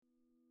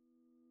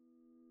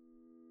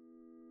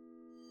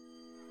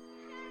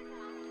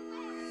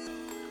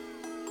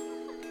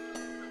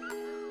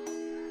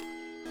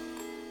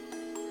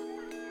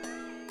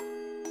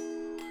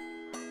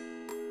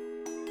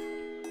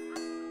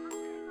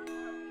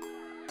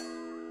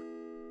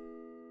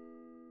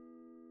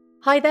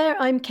Hi there,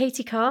 I'm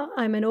Katie Carr.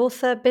 I'm an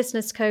author,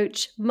 business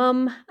coach,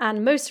 mum,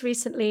 and most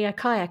recently a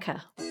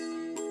kayaker.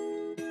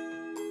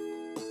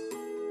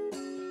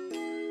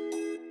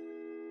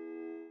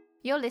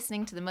 You're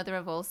listening to The Mother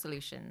of All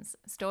Solutions,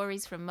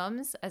 stories from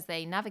mums as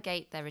they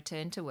navigate their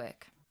return to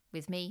work,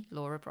 with me,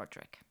 Laura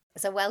Broderick.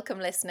 So welcome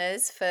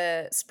listeners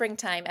for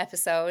springtime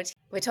episode.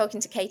 We're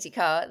talking to Katie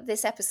Carr.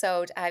 This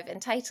episode I've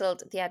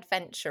entitled The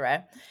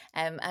Adventurer,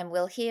 and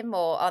we'll hear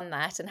more on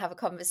that and have a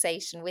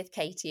conversation with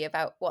Katie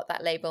about what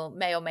that label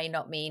may or may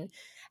not mean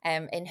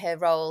in her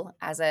role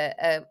as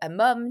a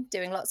mum,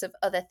 doing lots of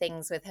other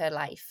things with her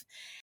life.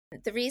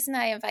 The reason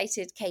I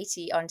invited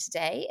Katie on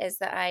today is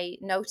that I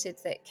noted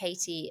that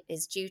Katie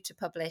is due to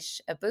publish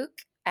a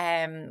book,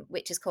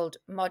 which is called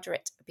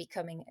Moderate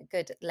Becoming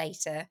Good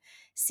Later,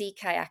 Sea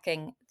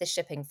Kayaking the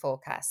Shipping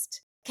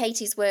Forecast.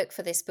 Katie's work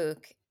for this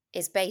book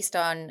is based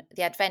on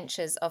the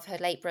adventures of her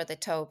late brother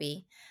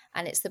Toby,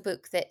 and it's the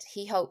book that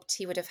he hoped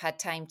he would have had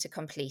time to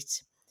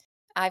complete.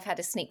 I've had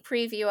a sneak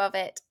preview of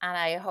it, and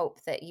I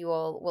hope that you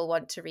all will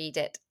want to read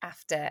it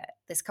after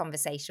this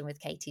conversation with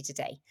Katie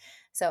today.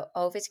 So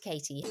over to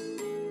Katie.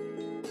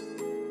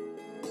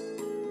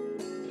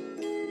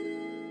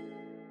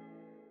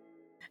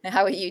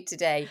 How are you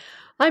today?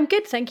 I'm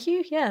good, thank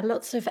you. Yeah,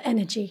 lots of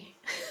energy.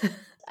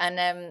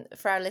 And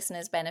for our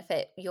listeners'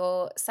 benefit,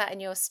 you're sat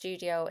in your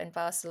studio in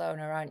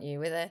Barcelona, aren't you,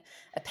 with a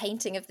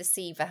painting of the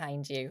sea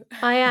behind you?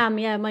 I am,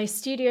 yeah. My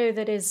studio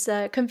that is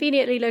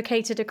conveniently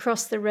located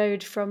across the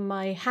road from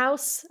my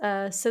house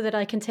so that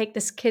I can take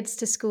the kids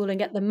to school and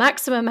get the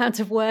maximum amount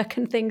of work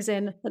and things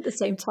in at the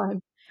same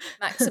time.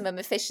 Maximum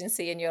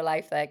efficiency in your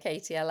life there,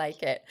 Katie. I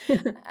like it.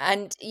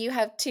 And you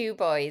have two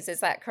boys, is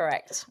that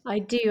correct? I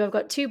do. I've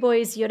got two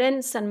boys,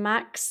 Llorenç and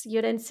Max.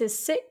 Llorenç is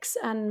 6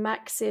 and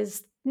Max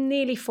is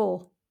nearly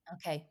 4.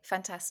 Okay,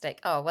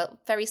 fantastic. Oh, well,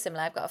 very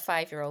similar. I've got a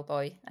 5-year-old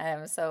boy,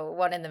 so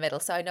one in the middle,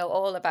 so I know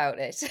all about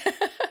it.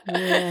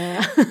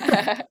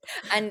 Yeah.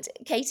 And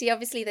Katie,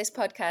 obviously, this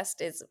podcast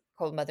is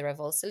called Mother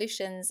of All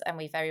Solutions, and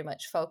we very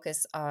much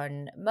focus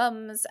on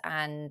mums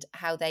and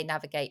how they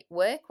navigate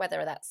work,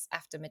 whether that's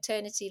after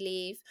maternity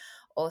leave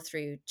or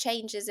through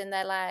changes in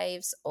their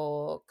lives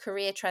or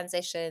career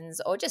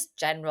transitions or just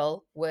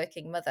general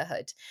working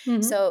motherhood.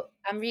 Mhm. So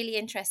I'm really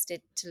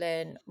interested to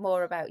learn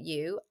more about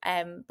you.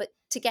 But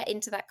to get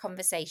into that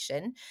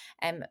conversation,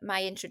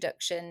 my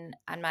introduction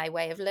and my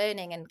way of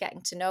learning and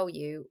getting to know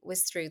you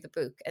was through the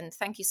book. And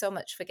thank you so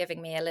much for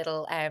giving me a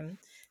little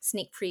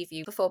sneak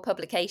preview before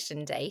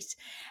publication date.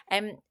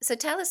 So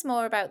tell us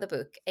more about the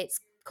book. It's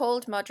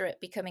called Moderate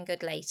Becoming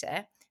Good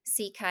Later,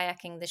 Sea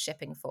Kayaking the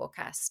Shipping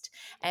Forecast.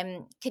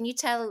 Can you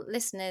tell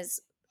listeners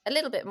a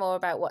little bit more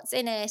about what's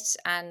in it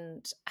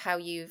and how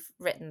you've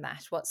written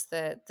that? What's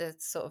the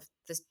sort of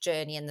the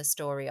journey and the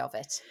story of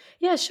it?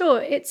 Yeah,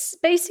 sure. It's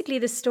basically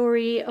the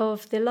story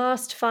of the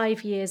last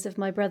 5 years of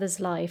my brother's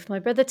life. My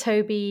brother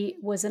Toby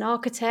was an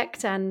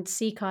architect and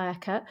sea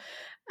kayaker,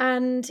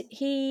 and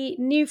he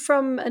knew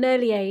from an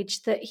early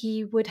age that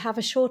he would have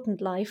a shortened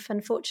life.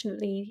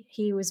 Unfortunately,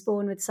 he was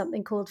born with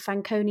something called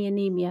Fanconi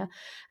anemia,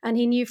 and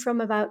he knew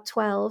from about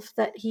 12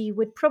 that he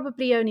would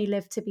probably only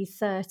live to be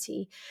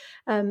 30.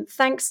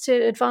 Thanks to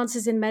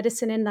advances in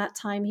medicine in that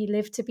time, he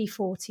lived to be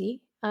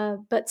 40.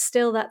 But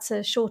still, that's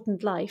a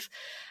shortened life.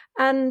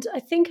 And I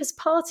think as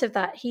part of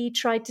that, he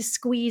tried to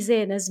squeeze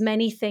in as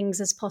many things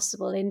as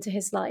possible into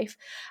his life.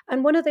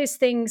 And one of those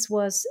things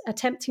was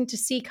attempting to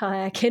sea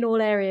kayak in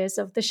all areas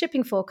of the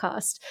shipping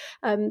forecast.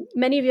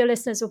 Many of your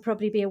listeners will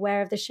probably be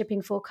aware of the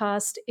shipping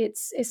forecast.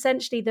 It's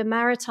essentially the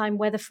maritime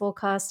weather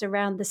forecast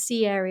around the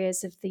sea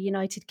areas of the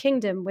United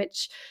Kingdom,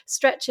 which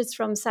stretches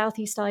from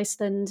southeast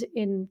Iceland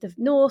in the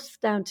north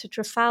down to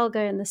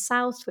Trafalgar in the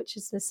south, which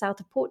is the south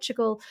of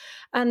Portugal,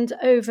 and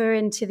over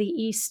into the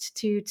east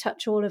to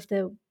touch all of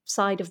the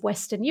side of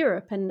Western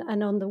Europe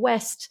and on the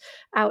west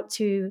out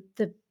to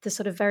the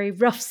sort of very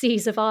rough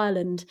seas of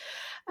Ireland.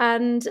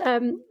 And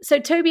so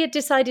Toby had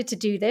decided to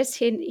do this.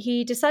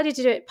 He decided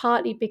to do it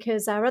partly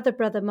because our other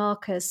brother,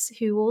 Marcus,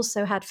 who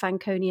also had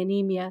Fanconi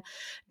anemia,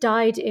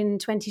 died in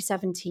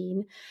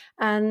 2017.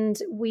 And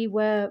we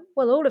were,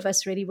 well, all of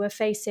us really were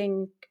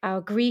facing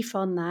our grief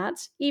on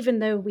that, even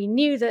though we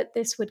knew that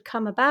this would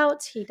come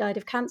about. He died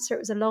of cancer. It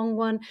was a long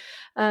one.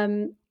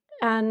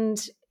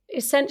 And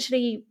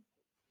essentially,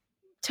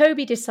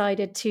 Toby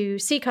decided to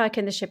sea kayak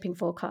in the shipping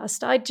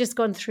forecast. I'd just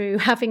gone through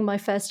having my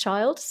first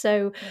child,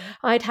 so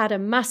I'd had a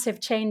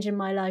massive change in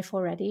my life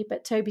already,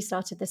 but Toby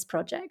started this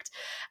project.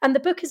 And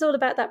the book is all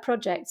about that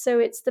project. So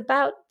it's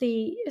about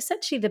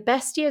essentially the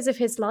best years of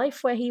his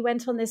life where he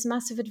went on this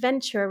massive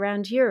adventure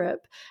around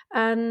Europe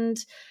and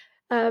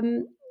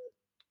um,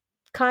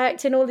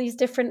 kayaked in all these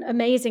different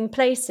amazing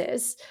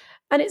places.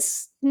 And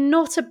it's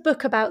not a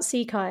book about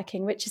sea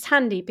kayaking, which is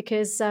handy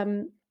because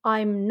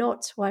I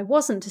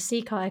wasn't a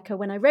sea kayaker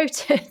when I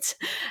wrote it.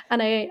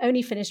 And I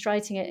only finished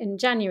writing it in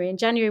January. And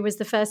January was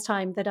the first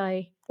time that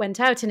I went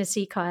out in a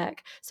sea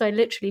kayak. So I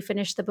literally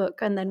finished the book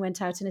and then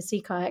went out in a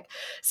sea kayak.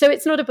 So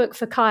it's not a book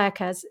for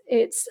kayakers.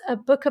 It's a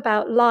book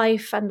about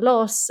life and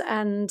loss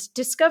and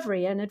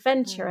discovery and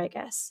adventure, I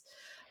guess.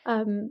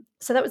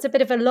 So that was a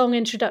bit of a long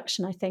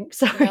introduction, I think.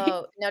 Sorry.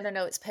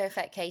 No, it's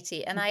perfect,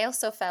 Katie. And I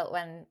also felt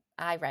when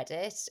I read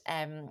it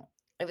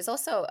was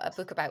also a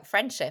book about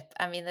friendship.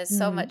 I mean, there's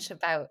so Mm. much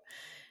about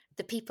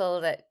the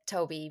people that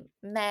Toby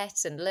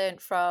met and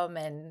learned from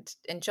and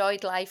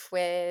enjoyed life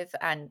with,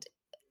 and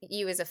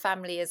you as a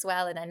family as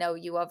well. And I know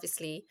you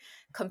obviously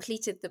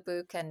completed the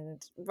book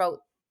and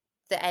wrote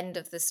the end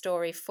of the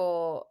story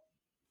for,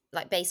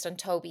 like, based on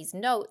Toby's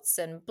notes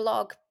and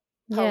blog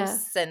Yeah.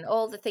 posts and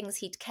all the things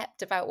he'd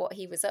kept about what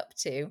he was up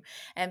to.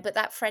 But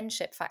that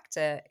friendship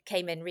factor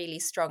came in really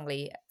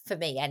strongly for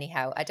me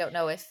anyhow. I don't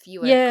know if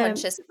you were Yeah.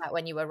 conscious of that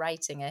when you were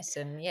writing it.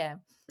 And yeah.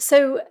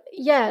 So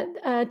yeah,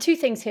 two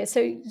things here.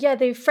 So yeah,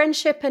 the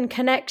friendship and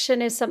connection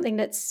is something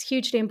that's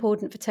hugely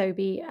important for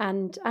Toby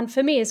and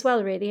for me as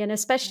well, really, and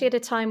especially at a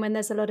time when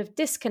there's a lot of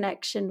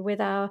disconnection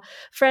with our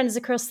friends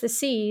across the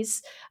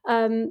seas.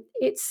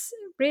 It's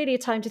really a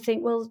time to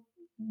think, well,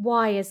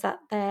 why is that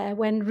there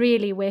when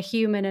really we're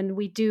human and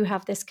we do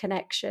have this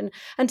connection?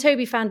 And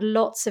Toby found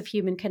lots of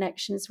human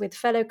connections with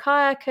fellow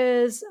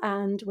kayakers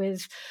and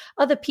with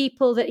other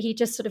people that he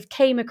just sort of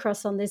came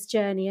across on this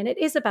journey. And it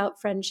is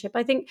about friendship.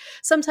 I think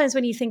sometimes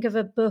when you think of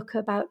a book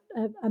about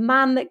a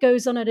man that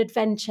goes on an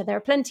adventure, there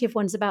are plenty of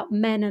ones about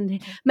men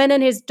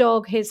and his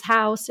dog, his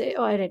house,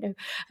 I don't know,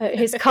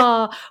 his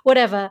car,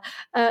 whatever,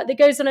 that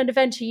goes on an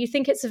adventure. You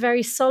think it's a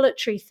very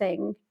solitary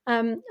thing.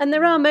 And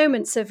there are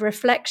moments of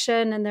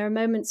reflection, and there are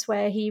moments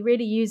where he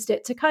really used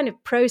it to kind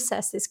of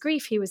process this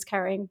grief he was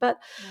carrying. But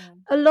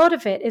a lot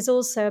of it is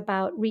also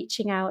about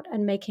reaching out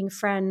and making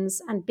friends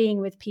and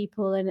being with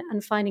people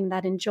and finding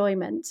that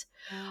enjoyment.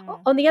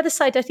 On the other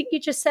side, I think you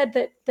just said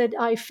that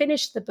I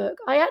finished the book.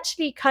 I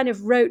actually kind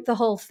of wrote the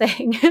whole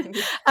thing.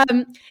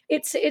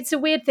 It's a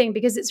weird thing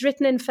because it's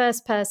written in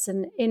first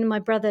person in my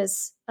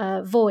brother's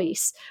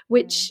voice,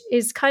 which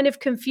is kind of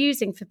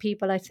confusing for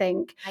people, I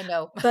think. I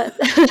know. But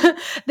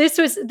this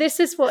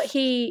is what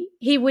he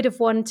would have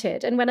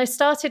wanted. And when I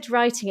started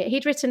writing it,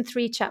 he'd written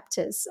 3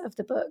 chapters of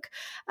the book.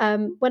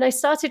 When I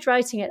started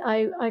writing it,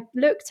 I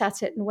looked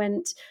at it and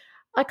went,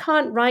 I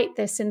can't write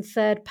this in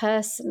third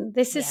person.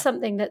 This is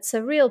something that's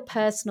a real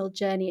personal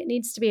journey. It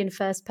needs to be in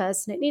first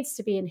person. It needs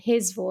to be in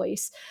his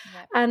voice.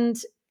 Yeah.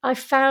 And I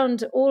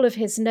found all of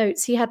his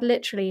notes. He had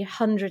literally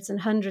hundreds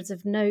and hundreds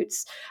of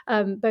notes,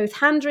 both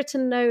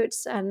handwritten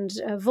notes and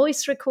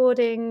voice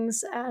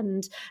recordings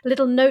and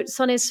little notes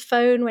on his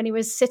phone when he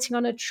was sitting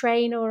on a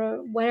train or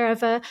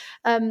wherever.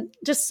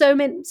 Just so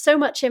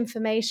much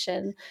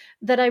information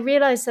that I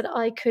realized that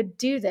I could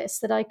do this,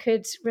 that I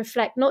could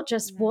reflect not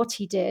just what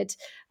he did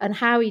and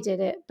how he did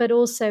it, but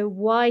also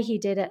why he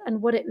did it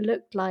and what it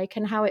looked like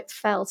and how it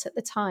felt at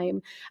the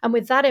time. And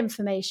with that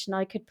information,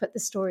 I could put the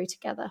story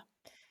together.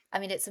 I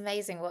mean, it's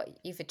amazing what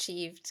you've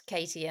achieved,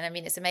 Katie. And I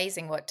mean, it's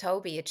amazing what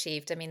Toby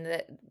achieved. I mean,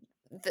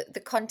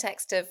 the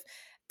context of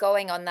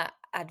going on that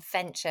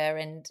adventure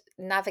and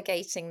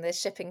navigating the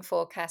shipping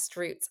forecast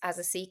routes as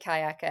a sea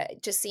kayaker,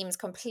 it just seems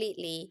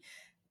completely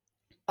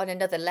on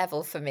another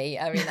level for me.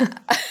 I mean,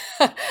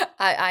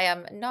 I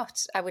am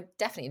not, I would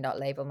definitely not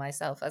label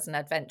myself as an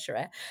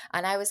adventurer.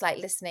 And I was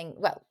like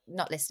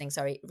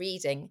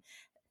reading,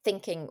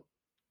 thinking,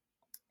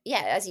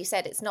 yeah, as you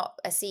said, it's not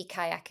a sea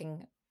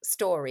kayaking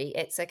story.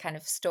 It's a kind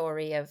of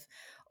story of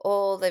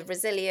all the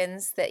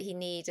resilience that he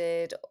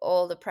needed,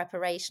 all the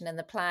preparation and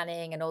the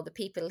planning, and all the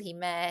people he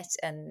met,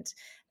 and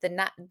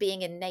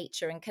being in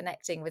nature and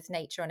connecting with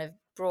nature on a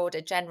broader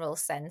general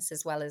sense,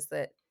 as well as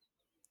the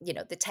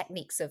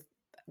techniques of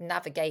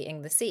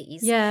navigating the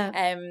seas.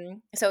 Yeah.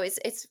 So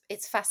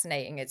it's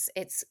fascinating.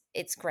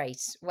 It's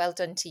great. Well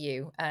done to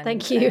you. And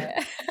Thank you.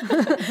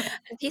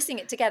 and piecing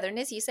it together. And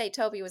as you say,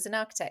 Toby was an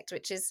architect,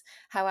 which is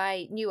how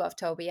I knew of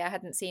Toby. I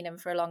hadn't seen him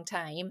for a long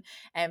time.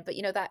 But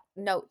that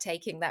note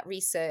taking, that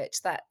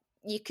research, that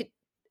you could,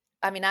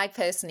 I mean, I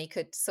personally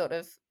could sort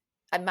of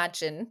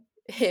imagine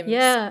him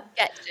Yeah.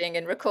 sketching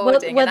and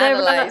recording and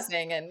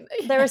analysing. And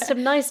there are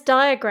some nice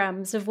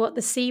diagrams of what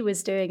the sea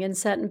was doing in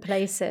certain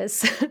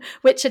places,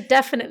 which are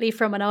definitely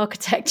from an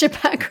architecture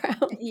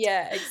background.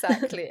 Yeah,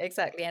 exactly.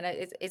 And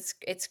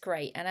it's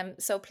great. And I'm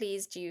so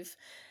pleased you've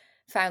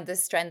found the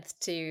strength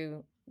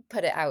to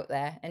put it out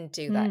there and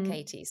do that,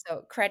 Katie.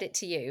 So credit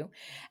to you.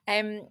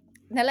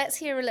 Now let's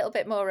hear a little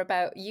bit more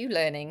about you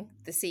learning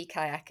the sea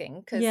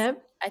kayaking, because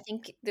I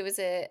think there was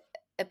a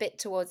bit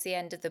towards the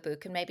end of the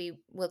book, and maybe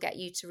we'll get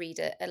you to read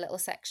a little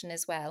section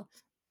as well.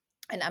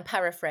 And I'm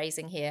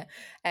paraphrasing here,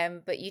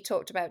 but you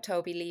talked about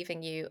Toby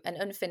leaving you an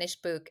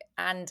unfinished book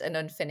and an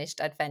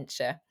unfinished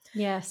adventure.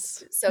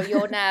 Yes. So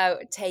you're now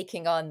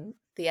taking on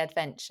the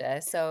adventure.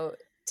 So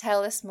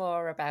tell us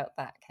more about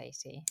that,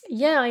 Katie.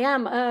 Yeah, I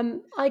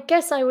am. I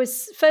guess I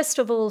was first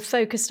of all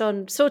focused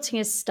on sorting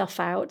his stuff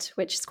out,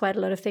 which is quite a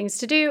lot of things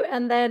to do.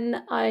 And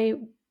then I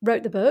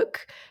wrote the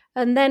book.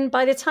 And then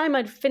by the time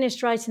I'd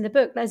finished writing the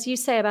book, as you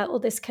say about all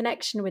this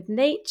connection with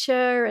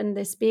nature and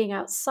this being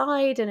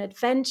outside and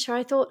adventure,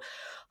 I thought,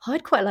 oh,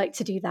 I'd quite like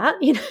to do that,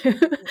 you know.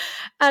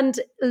 And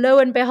lo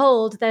and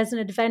behold, there's an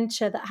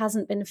adventure that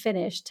hasn't been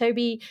finished.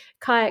 Toby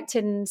kayaked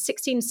in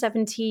 16,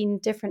 17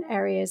 different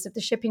areas of the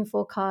shipping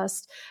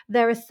forecast.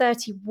 There are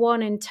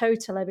 31 in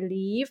total, I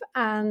believe.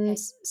 And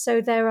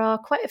so there are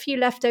quite a few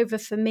left over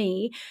for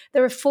me.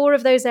 There are 4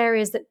 of those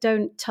areas that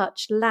don't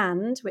touch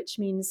land, which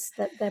means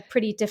that they're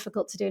pretty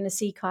difficult to do in a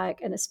sea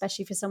kayak, and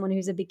especially for someone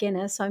who's a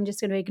beginner. So I'm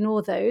just going to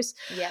ignore those.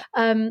 Yeah.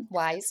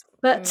 Wise.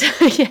 But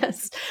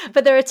yes,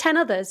 but there are 10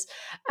 others.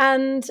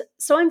 And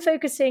so I'm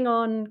focusing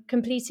on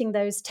completing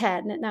those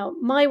 10. Now,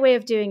 my way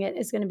of doing it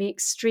is going to be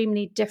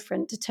extremely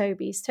different to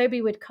Toby's.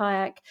 Toby would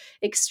kayak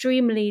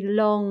extremely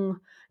long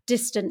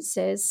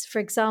distances. For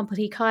example,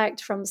 he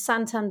kayaked from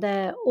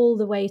Santander all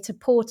the way to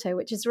Porto,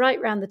 which is right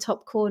around the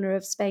top corner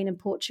of Spain and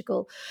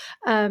Portugal.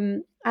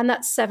 And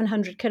that's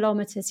 700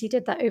 kilometers. He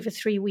did that over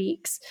 3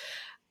 weeks.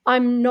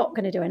 I'm not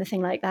going to do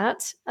anything like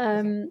that.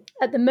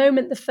 At the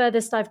moment, the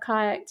furthest I've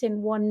kayaked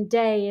in one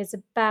day is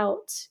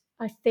about,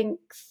 I think,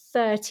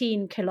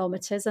 13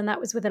 kilometers, and that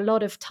was with a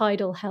lot of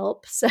tidal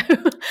help. So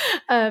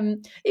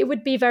it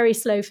would be very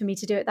slow for me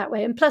to do it that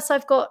way. And plus,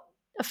 I've got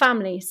a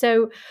family.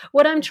 So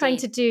what I'm trying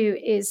to do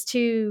is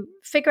to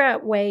figure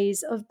out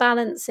ways of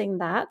balancing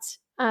that,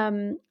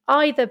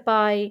 either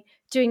by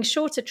doing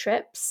shorter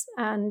trips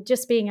and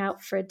just being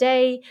out for a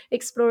day,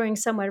 exploring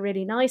somewhere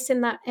really nice in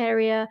that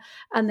area,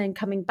 and then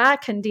coming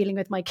back and dealing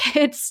with my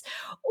kids,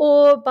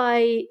 or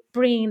by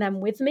bringing them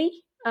with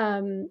me,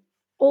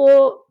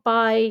 or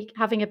by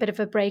having a bit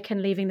of a break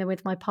and leaving them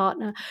with my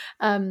partner,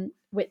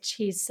 which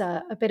he's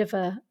a bit of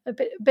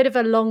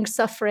a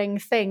long-suffering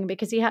thing,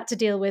 because he had to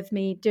deal with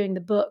me doing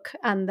the book,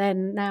 and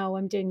then now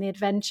I'm doing the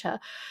adventure.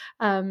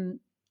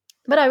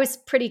 But I was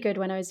pretty good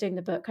when I was doing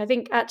the book. I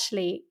think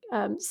actually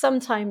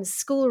sometimes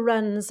school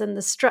runs and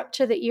the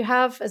structure that you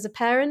have as a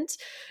parent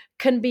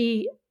can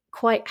be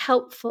quite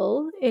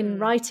helpful in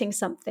writing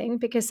something,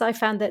 because I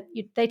found that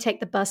they take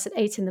the bus at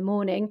 8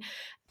 a.m.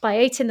 By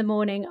 8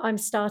 a.m, I'm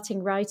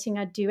starting writing.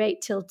 I'd do 8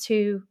 till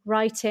 2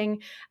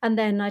 writing, and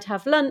then I'd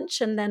have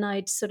lunch, and then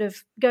I'd sort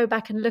of go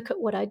back and look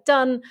at what I'd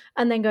done,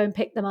 and then go and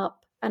pick them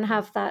up and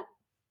have that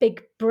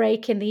big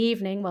break in the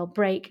evening,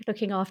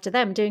 looking after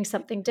them, doing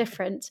something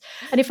different.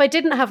 And if I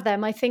didn't have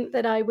them, I think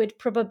that I would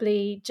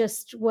probably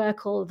just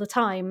work all the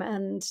time,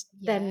 and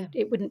then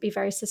it wouldn't be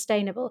very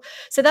sustainable.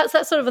 So that's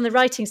sort of on the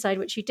writing side,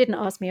 which you didn't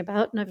ask me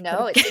about. And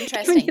it's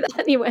interesting. You that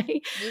anyway.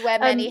 You wear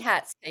many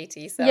hats,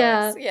 Katie. So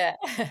yeah.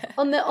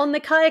 On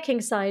the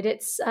kayaking side,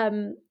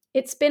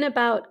 it's been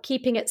about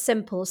keeping it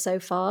simple so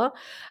far.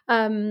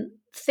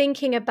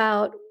 Thinking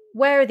about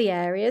where are the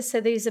areas?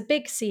 So these are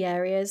big sea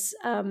areas,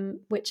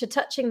 which are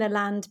touching the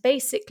land.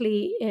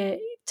 Basically,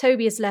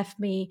 Toby has left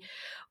me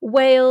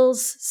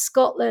Wales,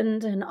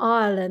 Scotland and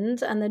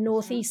Ireland, and the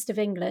northeast of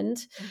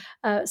England.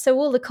 So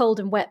all the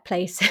cold and wet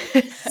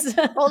places.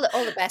 all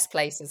the best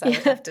places, I would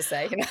have to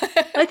say.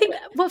 I think,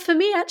 well, for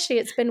me, actually,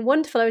 it's been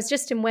wonderful. I was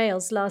just in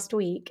Wales last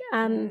week,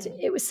 and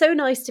it was so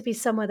nice to be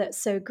somewhere that's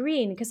so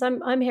green, because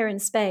I'm here in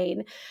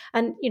Spain,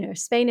 and, you know,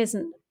 Spain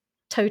isn't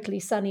totally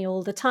sunny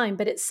all the time,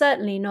 but it's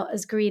certainly not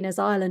as green as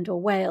Ireland or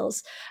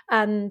Wales.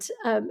 And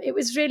it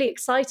was really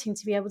exciting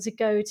to be able to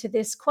go to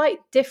this quite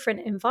different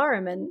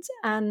environment,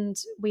 and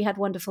we had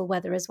wonderful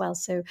weather as well,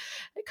 so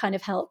it kind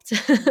of helped.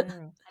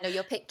 I know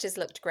your pictures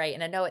looked great,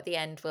 and I know at the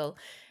end we'll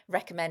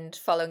recommend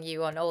following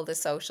you on all the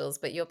socials,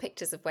 but your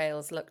pictures of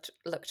Wales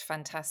looked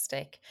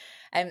fantastic.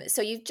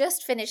 So you've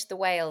just finished the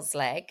Wales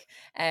leg,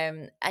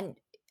 and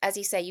as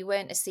you say, you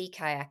weren't a sea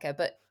kayaker,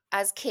 but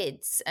as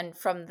kids, and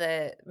from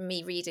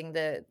me reading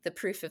the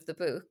proof of the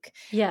book,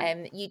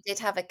 you did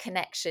have a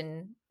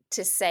connection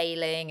to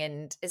sailing,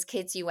 and as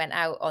kids you went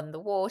out on the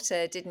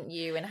water, didn't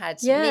you, and had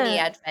mini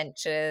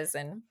adventures.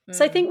 And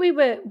so I think we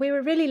were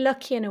really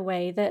lucky in a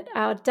way that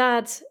our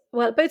dad,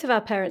 well, both of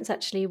our parents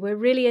actually were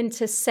really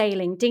into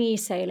sailing, dinghy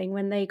sailing,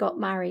 when they got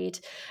married.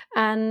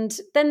 And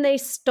then they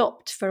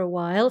stopped for a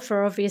while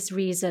for obvious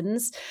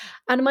reasons.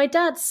 And my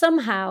dad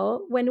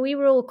somehow, when we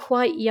were all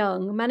quite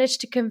young,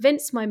 managed to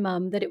convince my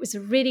mum that it was a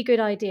really good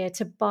idea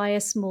to buy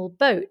a small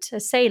boat, a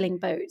sailing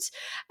boat.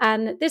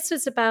 And this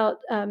was about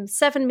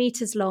 7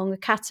 meters long, a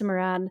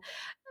catamaran.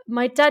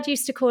 My dad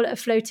used to call it a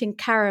floating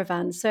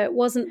caravan. So it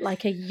wasn't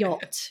like a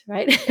yacht,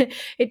 right?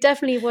 It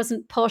definitely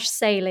wasn't posh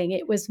sailing.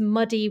 It was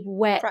muddy,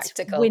 wet,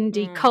 practical,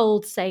 windy,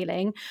 cold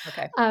sailing.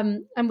 Okay.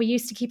 And we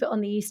used to keep it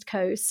on the East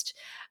Coast.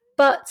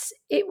 But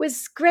it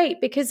was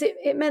great because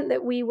it meant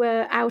that we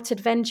were out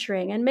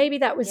adventuring. And maybe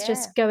that was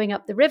just going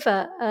up the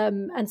river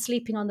and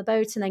sleeping on the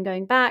boat and then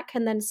going back.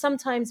 And then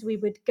sometimes we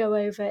would go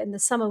over in the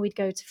summer, we'd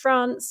go to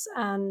France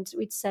and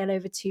we'd sail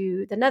over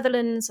to the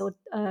Netherlands or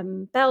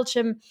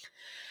Belgium.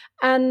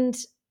 And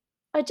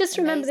I just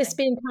remember this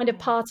being kind of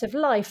part of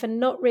life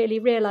and not really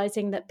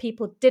realizing that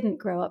people didn't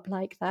grow up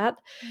like that.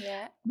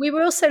 Yeah. We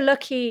were also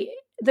lucky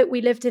that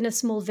we lived in a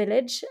small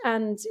village,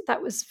 and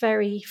that was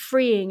very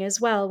freeing as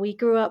well. We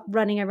grew up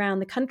running around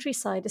the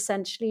countryside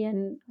essentially,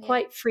 and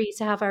quite free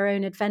to have our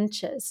own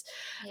adventures.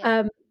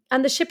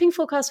 And the shipping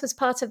forecast was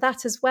part of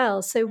that as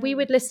well. So we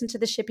would listen to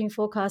the shipping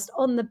forecast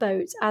on the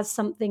boat as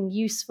something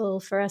useful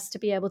for us to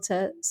be able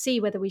to see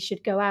whether we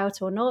should go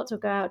out or not, or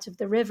go out of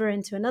the river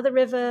into another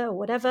river or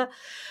whatever.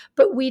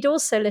 But we'd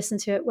also listen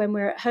to it when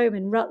we're at home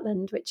in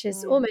Rutland, which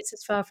is almost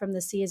as far from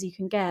the sea as you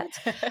can get,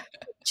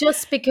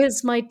 just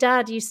because my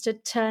dad used to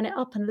turn it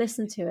up and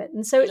listen to it.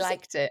 And so He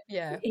liked it.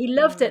 Yeah. he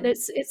loved it. And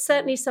it's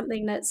certainly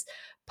something that's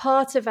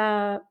part of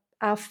our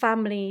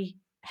family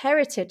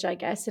heritage, I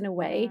guess, in a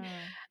way.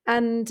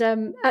 And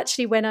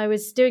actually, when I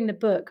was doing the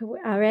book,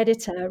 our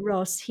editor,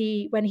 Ross,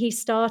 when he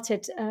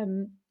started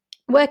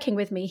working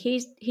with me,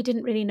 he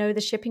didn't really know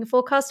the shipping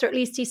forecast, or at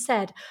least he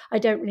said, I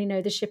don't really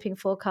know the shipping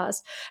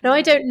forecast. Now,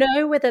 I don't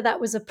know whether that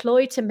was a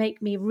ploy to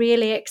make me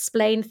really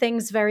explain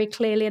things very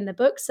clearly in the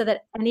book so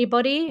that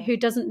anybody who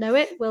doesn't know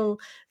it will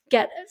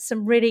get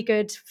some really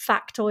good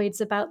factoids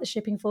about the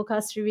shipping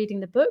forecast through reading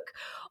the book,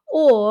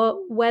 or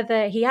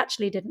whether he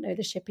actually didn't know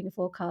the shipping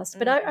forecast.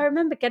 But I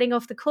remember getting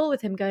off the call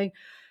with him going,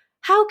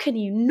 how can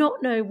you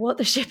not know what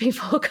the shipping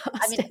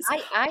forecast is?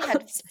 I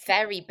had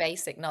very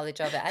basic knowledge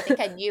of it. I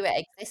think I knew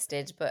it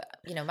existed, but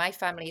my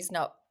family's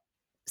not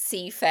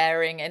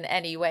seafaring in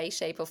any way,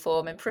 shape or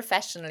form, and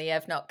professionally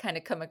I've not kind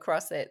of come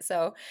across it.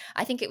 So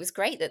I think it was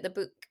great that the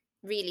book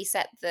really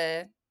set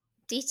the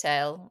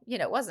detail.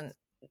 It wasn't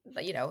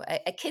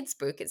a kid's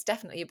book. It's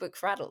definitely a book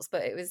for adults,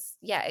 but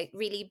it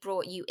really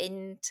brought you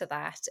into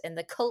that and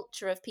the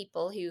culture of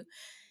people who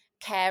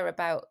care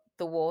about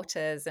the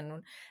waters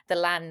and the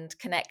land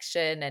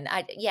connection. And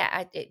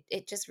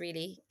it just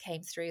really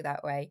came through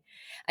that way.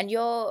 And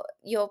your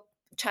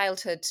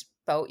childhood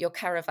boat, your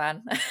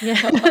caravan,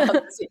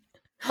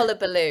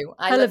 Hullabaloo.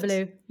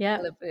 Hullabaloo, yeah.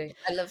 Hullabaloo.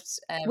 I loved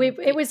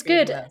it was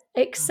good,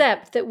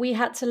 except that we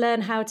had to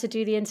learn how to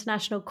do the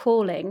international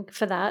calling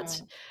for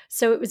that.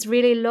 So it was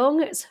really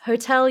long. It's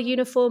Hotel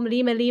Uniform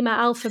Lima Lima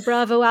Alpha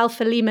Bravo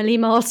Alpha Lima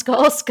Lima Oscar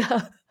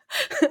Oscar.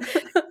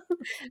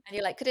 And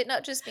you're like, could it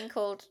not just been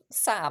called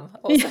Sam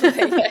or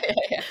something?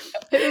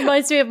 It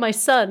reminds me of my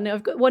son.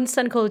 I've got one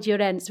son called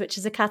Llorenç, which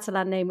is a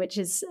Catalan name, which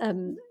is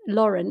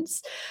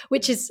Lawrence,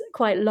 which is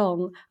quite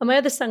long. And my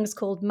other son's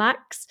called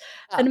Max.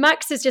 And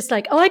Max is just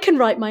like, oh, I can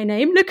write my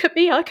name. Look at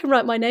me. I can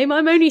write my name.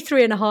 I'm only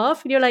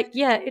 3.5. And you're like,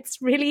 yeah,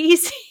 it's really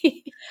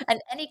easy.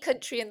 And any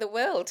country in the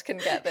world can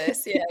get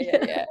this.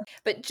 Yeah.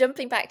 But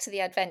jumping back to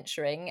the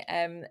adventuring,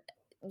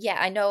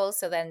 I know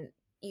also then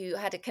you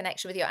had a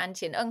connection with your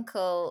auntie and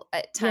uncle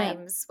at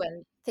times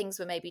when things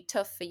were maybe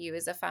tough for you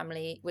as a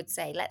family, would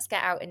say, let's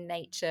get out in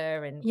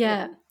nature and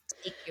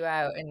take you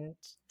out and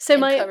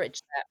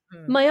encourage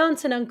that. My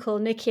aunt and uncle,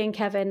 Nikki and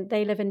Kevin,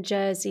 they live in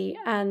Jersey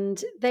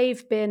and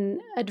they've been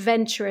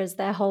adventurers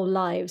their whole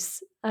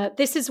lives.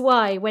 This is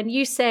why when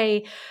you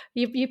say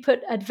you put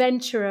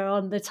adventurer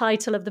on the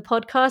title of the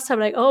podcast, I'm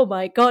like, oh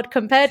my God,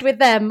 compared with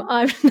them,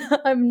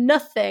 I'm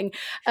nothing.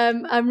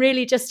 I'm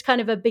really just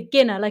kind of a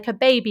beginner, like a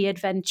baby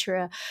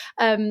adventurer.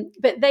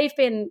 But they've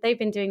been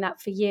doing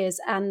that for years,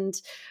 and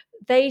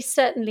they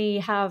certainly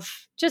have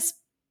just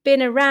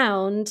been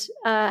around,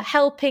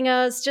 helping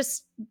us,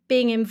 just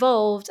being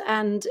involved,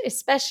 and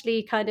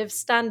especially kind of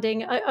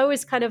standing. I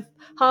always kind of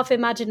half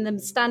imagine them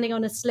standing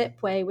on a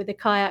slipway with a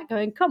kayak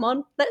going, come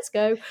on, let's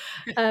go.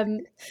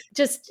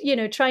 Just,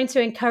 trying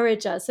to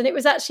encourage us. And it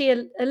was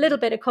actually a little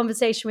bit of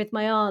conversation with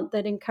my aunt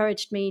that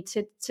encouraged me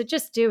to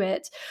just do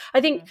it. I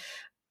think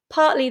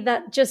partly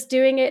that just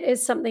doing it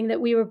is something that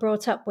we were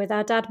brought up with.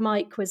 Our dad,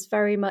 Mike, was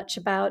very much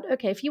about,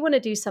 okay, if you want to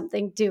do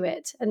something, do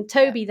it. And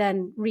Toby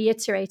then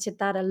reiterated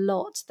that a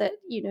lot, that,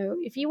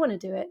 if you want to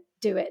do it,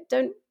 do it.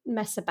 Don't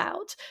mess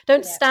about.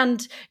 Don't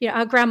stand,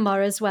 our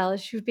grandma as well,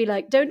 she would be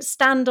like, don't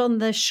stand on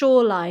the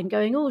shoreline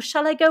going, oh,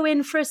 shall I go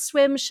in for a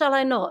swim? Shall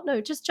I not? No,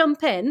 just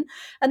jump in.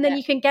 And then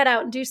you can get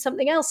out and do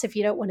something else if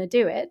you don't want to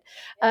do it.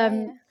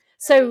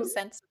 So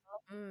sensible.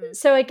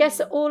 So I guess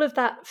all of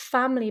that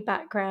family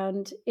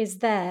background is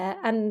there.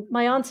 And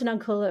my aunt and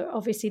uncle are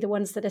obviously the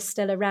ones that are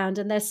still around,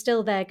 and they're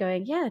still there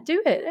going, yeah,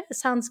 do it. It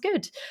sounds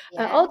good.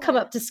 I'll come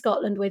up to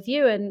Scotland with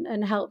you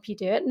and help you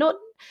do it.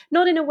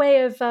 Not in a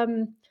way of,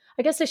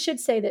 I guess I should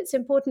say that it's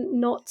important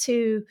not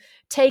to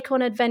take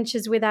on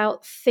adventures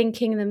without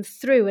thinking them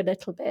through a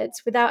little bit,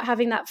 without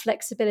having that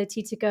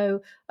flexibility to go,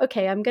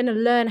 okay, I'm going to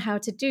learn how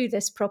to do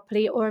this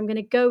properly, or I'm going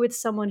to go with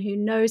someone who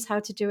knows how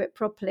to do it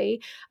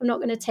properly. I'm not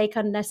going to take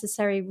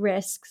unnecessary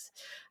risks.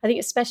 I think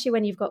especially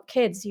when you've got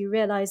kids, you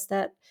realize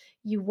that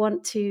you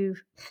want to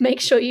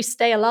make sure you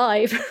stay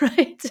alive,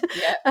 right?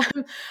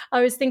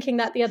 I was thinking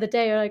that the other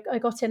day. I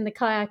got in the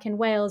kayak in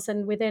Wales,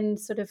 and within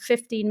sort of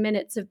 15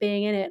 minutes of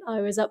being in it,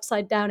 I was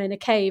upside down in a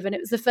cave, and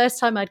it was the first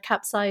time I'd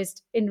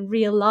capsized in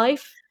real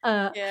life.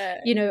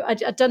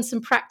 I'd done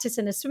some practice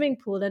in a swimming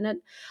pool, and I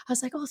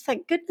was like, oh,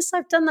 thank goodness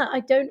I've done that.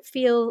 I don't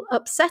feel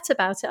upset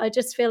about it. I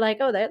just feel like,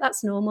 oh,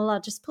 that's normal.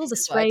 I'll just pull the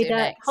sway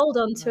deck, hold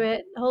on to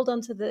it,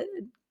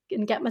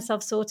 and get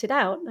myself sorted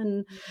out.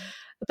 And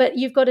but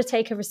you've got to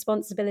take a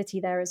responsibility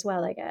there as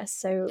well, I guess.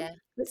 So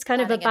it's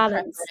kind of a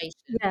balance.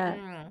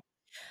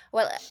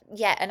 Well,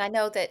 and I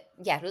know that.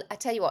 I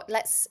tell you what.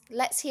 Let's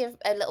hear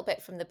a little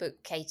bit from the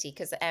book, Katie,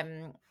 because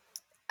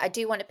I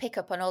do want to pick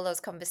up on all those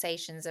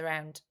conversations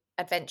around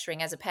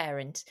adventuring as a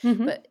parent.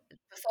 Hmm. But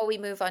before we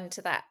move on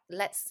to that,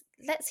 let's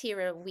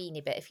hear a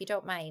weeny bit, if you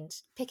don't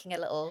mind picking a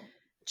little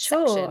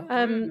Sure.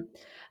 section.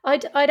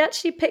 I'd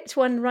actually picked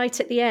one right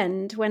at the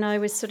end when I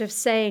was sort of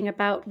saying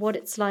about what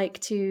it's like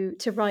to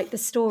write the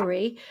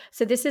story.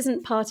 So this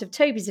isn't part of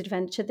Toby's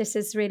adventure. This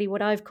is really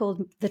what I've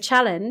called the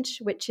challenge,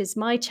 which is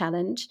my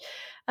challenge.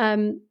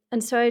 And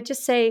so I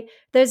just say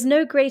there's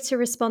no greater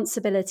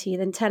responsibility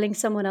than telling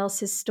someone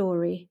else's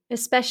story,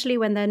 especially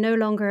when they're no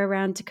longer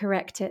around to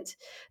correct it.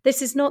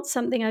 This is not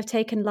something I've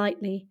taken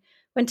lightly.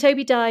 When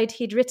Toby died,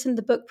 he'd written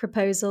the book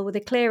proposal with a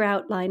clear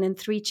outline and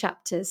 3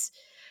 chapters.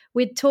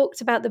 We'd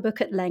talked about the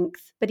book at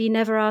length, but he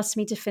never asked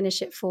me to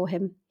finish it for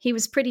him. He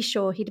was pretty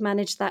sure he'd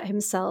managed that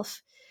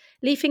himself.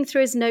 Leafing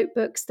through his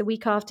notebooks the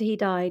week after he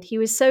died, he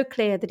was so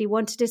clear that he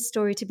wanted his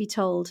story to be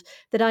told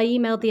that I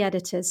emailed the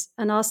editors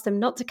and asked them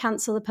not to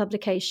cancel the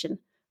publication.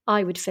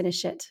 I would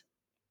finish it.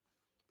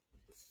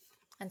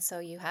 And so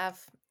you have.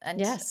 And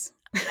Yes.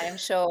 I am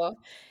sure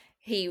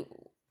he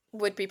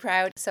would be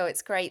proud. So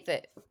it's great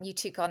that you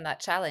took on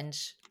that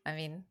challenge. I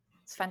mean,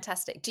 it's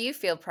fantastic. Do you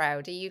feel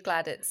proud? Are you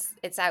glad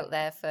it's out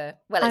there for,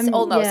 well, it's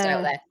almost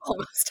out there.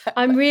 Almost out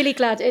I'm there. really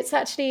glad.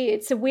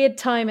 It's a weird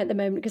time at the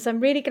moment because I'm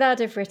really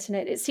glad I've written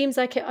it. It seems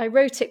like I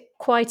wrote it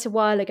quite a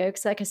while ago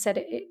because, like I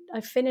said, I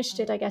finished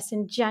it, I guess,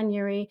 in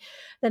January.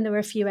 Then there were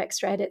a few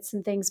extra edits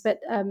and things. But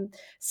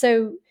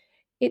so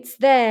it's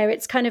there.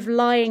 It's kind of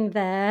lying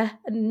there.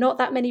 And not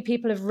that many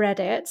people have read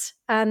it.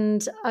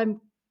 And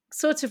I'm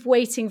sort of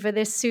waiting for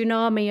this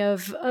tsunami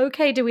of,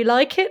 okay, do we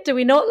like it? Do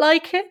we not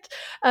like it?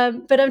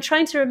 But I'm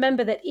trying to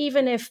remember that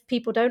even if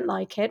people don't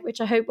like it, which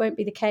I hope won't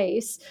be the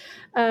case,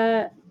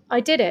 I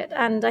did it.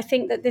 And I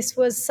think that this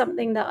was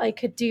something that I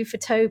could do for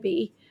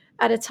Toby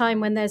at a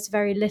time when there's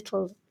very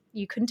little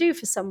you can do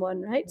for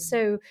someone, right?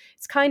 So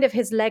it's kind of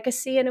his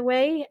legacy in a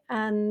way.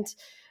 And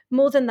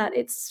more than that,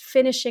 it's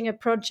finishing a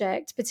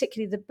project,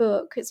 particularly the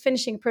book, it's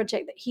finishing a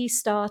project that he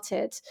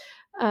started.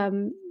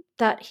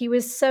 That he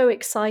was so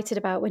excited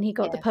about when he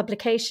got the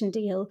publication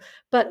deal,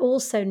 but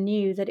also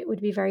knew that it would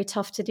be very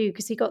tough to do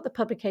because he got the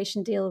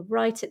publication deal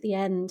right at the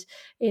end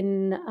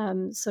in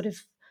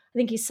I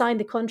think he signed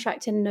the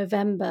contract in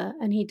November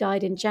and he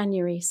died in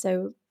January.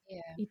 So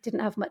he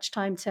didn't have much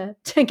time to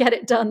get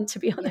it done, to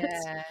be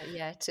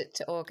honest.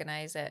 To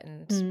organize it.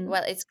 And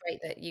well, it's great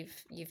that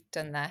you've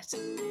done that.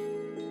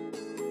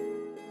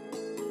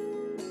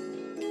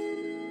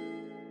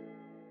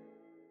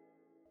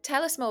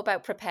 Tell us more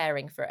about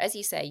preparing for it. As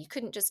you say, you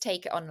couldn't just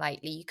take it on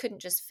lightly. You couldn't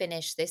just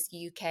finish this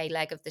UK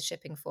leg of the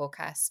shipping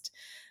forecast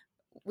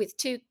with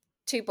two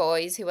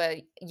boys who are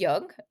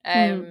young.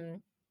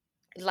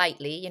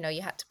 Lightly,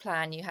 you had to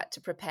plan, you had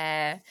to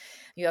prepare.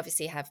 You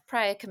obviously have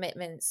prior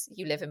commitments.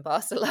 You live in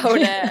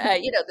Barcelona.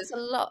 There's a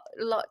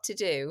lot to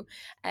do.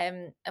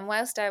 And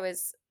whilst I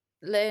was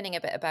learning a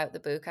bit about the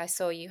book, I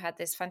saw you had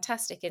this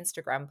fantastic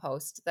Instagram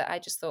post that I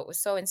just thought was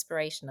so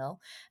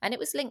inspirational. And it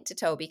was linked to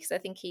Toby because I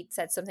think he'd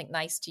said something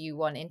nice to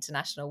you on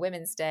International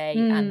Women's Day.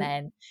 And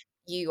then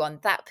you on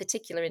that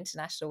particular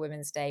International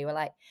Women's Day were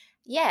like,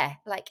 yeah,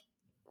 like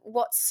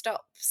what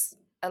stops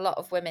a lot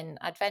of women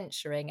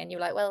adventuring? And you're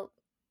like, well,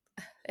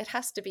 it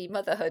has to be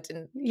motherhood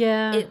in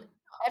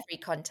every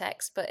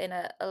context, but in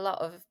a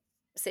lot of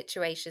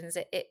situations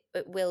it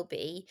will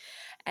be.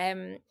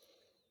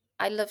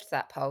 I loved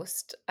that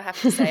post. I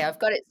have to say, I've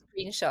got it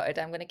screenshotted.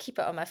 I'm going to keep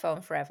it on my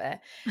phone forever.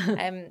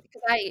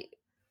 Because I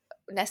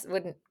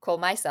wouldn't call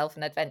myself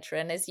an adventurer,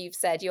 and as you've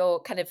said,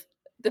 you're kind of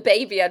the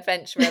baby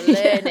adventurer,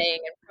 learning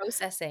and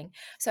processing.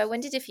 So I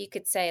wondered if you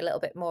could say a little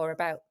bit more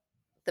about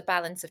the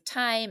balance of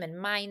time and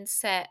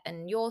mindset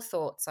and your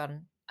thoughts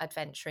on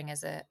adventuring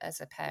as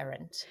a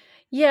parent.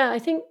 Yeah, I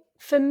think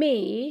for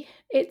me,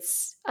 it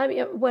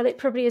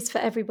probably is for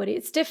everybody.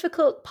 It's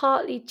difficult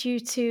partly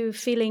due to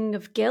feeling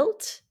of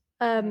guilt,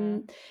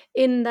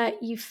 in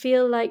that you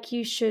feel like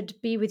you should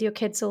be with your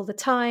kids all the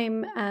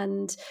time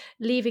and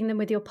leaving them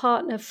with your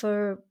partner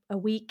for a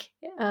week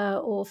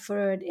or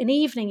for an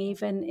evening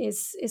even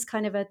is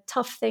kind of a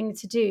tough thing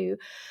to do.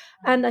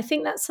 And I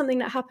think that's something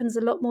that happens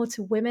a lot more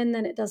to women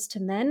than it does to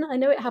men. I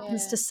know it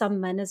happens to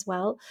some men as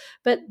well,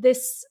 but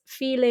this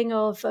feeling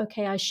of,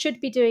 okay, I should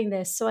be doing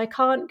this, so I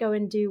can't go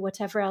and do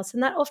whatever else.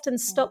 And that often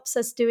stops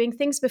us doing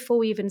things before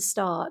we even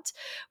start.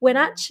 When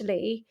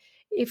actually,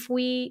 if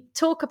we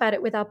talk about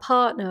it with our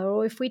partner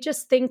or if we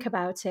just think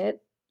about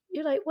it,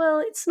 you're like, well,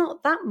 it's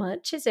not that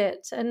much, is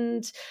it?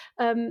 And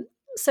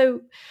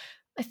so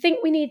I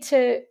think we need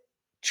to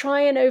try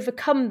and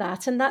overcome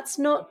that. And that's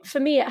not, for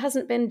me, it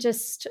hasn't been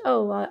just,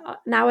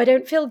 now I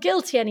don't feel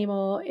guilty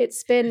anymore.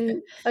 It's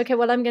been, okay,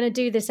 well, I'm going to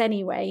do this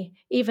anyway,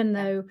 even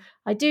though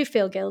I do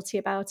feel guilty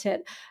about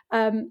it.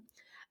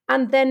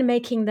 And then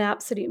making the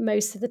absolute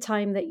most of the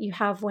time that you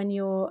have when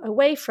you're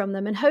away from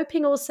them, and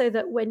hoping also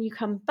that when you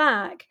come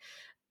back,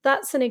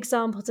 that's an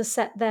example to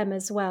set them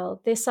as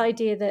well. This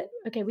idea that,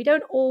 okay, we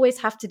don't always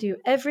have to do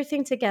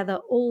everything together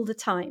all the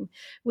time.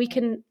 We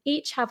can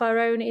each have our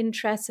own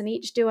interests and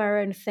each do our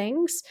own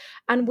things,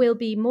 and we'll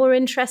be more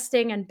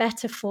interesting and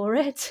better for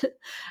it.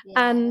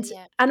 Yeah, and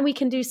yeah. and we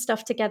can do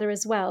stuff together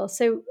as well.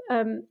 So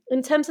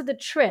in terms of the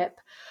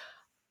trip,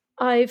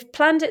 I've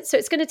planned it. So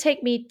it's going to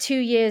take me 2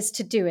 years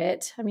to do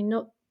it. I mean,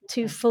 not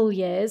 2 full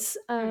years.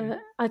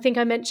 I think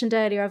I mentioned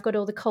earlier, I've got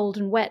all the cold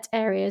and wet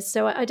areas.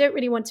 So I don't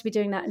really want to be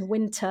doing that in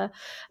winter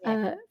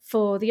Yeah.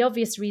 for the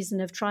obvious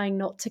reason of trying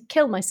not to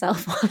kill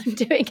myself while I'm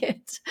doing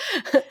it.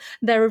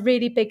 There are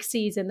really big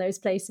seas in those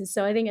places.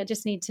 So I think I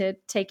just need to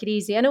take it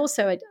easy. And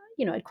also,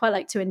 I'd quite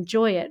like to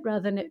enjoy it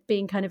rather than it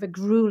being kind of a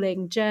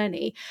grueling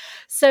journey.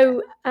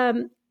 So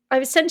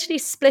I've essentially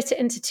split it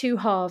into two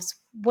halves: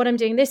 what I'm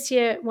doing this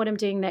year, what I'm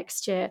doing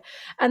next year.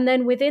 And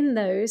then within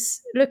those,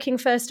 looking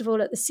first of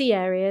all at the sea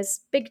areas,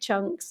 big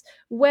chunks,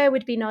 where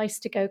would be nice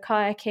to go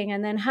kayaking?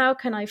 And then how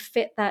can I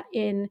fit that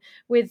in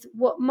with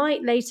what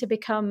might later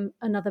become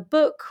another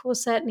book, or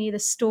certainly the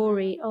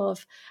story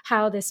of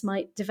how this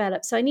might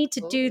develop? So I need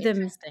to Oh, do them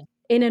interesting.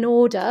 in an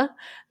order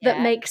that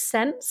Yeah. makes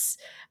sense.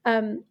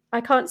 I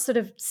can't sort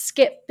of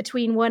skip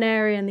between one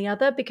area and the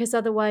other, because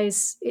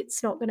otherwise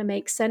it's not going to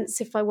make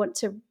sense if I want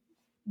to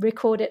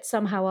record it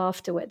somehow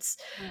afterwards.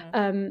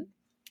 And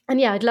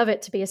yeah, I'd love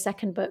it to be a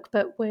second book,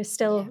 but we're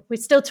still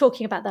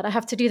talking about that. I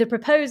have to do the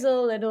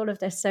proposal and all of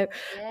this. So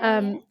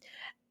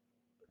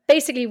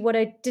basically what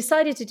I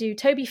decided to do,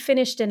 Toby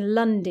finished in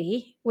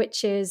Lundy,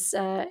 which is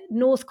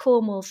North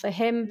Cornwall for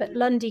him, but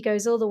Lundy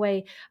goes all the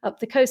way up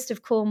the coast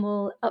of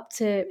Cornwall, up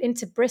to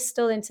into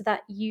Bristol, into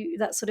that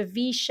sort of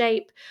V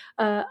shape,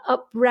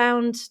 up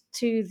round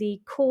to the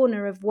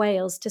corner of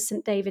Wales to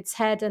St David's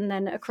Head, and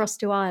then across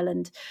to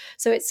Ireland.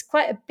 So it's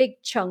quite a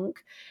big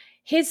chunk.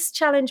 His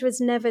challenge was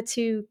never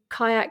to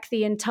kayak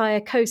the entire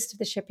coast of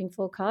the shipping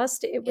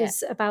forecast. It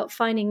was about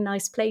finding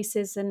nice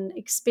places and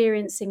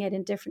experiencing it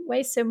in different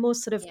ways. So more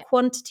sort of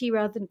quantity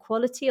rather than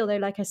quality. Although,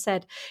 like I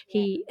said,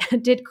 he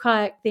did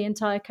kayak the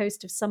entire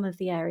coast of some of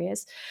the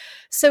areas.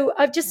 So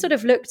I've just sort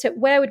of looked at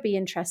where would be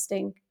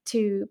interesting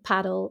to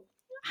paddle.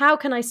 How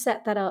can I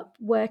set that up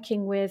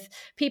working with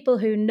people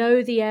who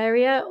know the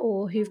area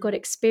or who've got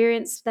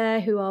experience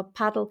there, who are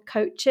paddle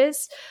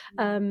coaches,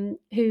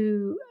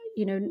 who,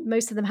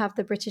 most of them have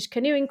the British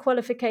canoeing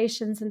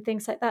qualifications and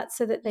things like that,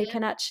 so that they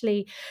can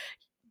actually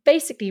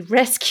basically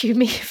rescue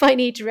me if I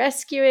need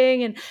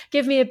rescuing and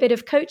give me a bit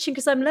of coaching,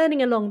 because I'm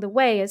learning along the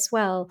way as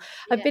well.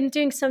 I've been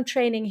doing some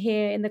training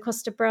here in the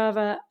Costa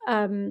Brava,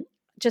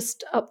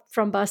 just up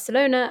from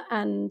Barcelona,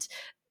 and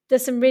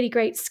there's some really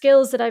great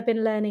skills that I've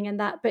been learning in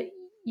that. But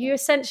you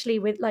essentially,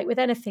 with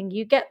anything,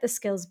 you get the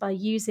skills by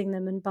using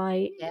them and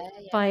by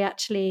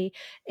actually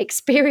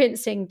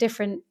experiencing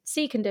different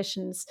sea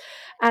conditions.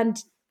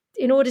 And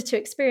in order to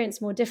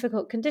experience more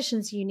difficult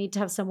conditions, you need to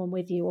have someone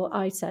with you, or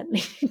I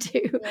certainly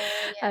do.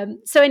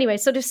 So anyway,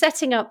 sort of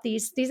setting up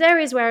these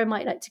areas where I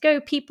might like to go,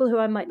 people who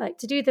I might like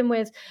to do them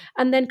with,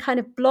 and then kind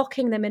of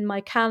blocking them in my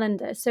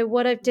calendar. So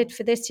what I did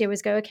for this year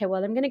was go, okay,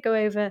 well, I'm going to go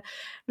over,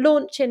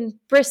 launch in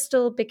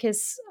Bristol,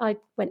 because I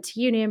went to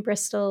uni in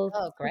Bristol.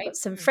 Oh, great. I've got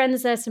some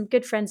friends there, some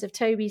good friends of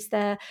Toby's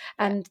there,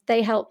 and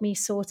they helped me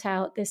sort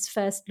out this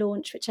first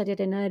launch, which I did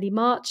in early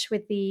March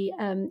with the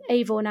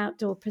Avon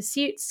Outdoor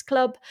Pursuits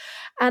Club.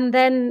 And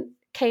then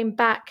went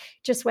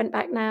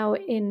back now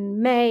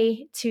in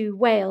May to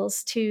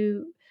Wales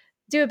to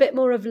do a bit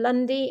more of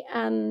Lundy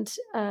and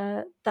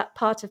that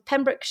part of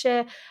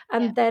Pembrokeshire,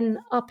 and then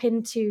up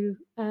into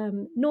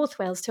North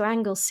Wales to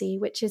Anglesey,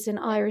 which is an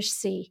Irish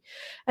sea.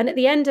 And at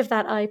the end of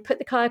that, I put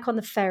the kayak on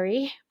the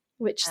ferry,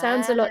 which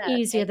sounds a lot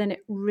easier than it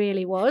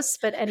really was.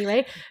 But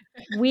anyway,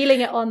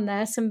 wheeling it on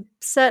there, some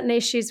certain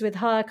issues with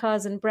hire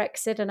cars and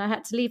Brexit, and I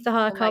had to leave the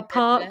hire car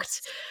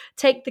parked,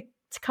 take the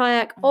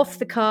kayak off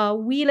the car,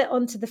 wheel it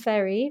onto the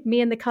ferry. Me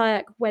and the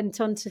kayak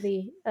went onto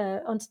the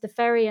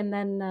ferry, and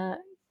then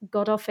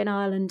got off in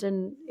Ireland,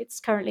 and it's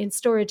currently in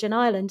storage in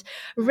Ireland,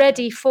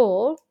 ready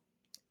for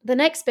the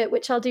next bit,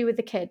 which I'll do with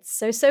the kids.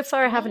 So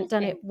far I haven't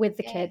done it with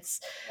the kids.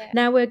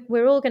 Now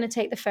we're all going to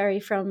take the ferry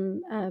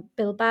from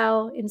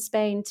Bilbao in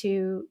Spain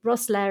to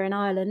Rosslare in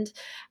Ireland,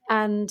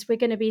 and we're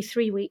going to be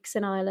 3 weeks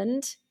in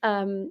Ireland,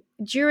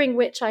 during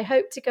which I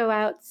hope to go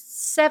out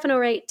 7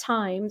 or 8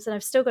 times. And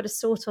I've still got to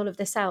sort all of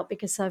this out,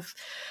 because I've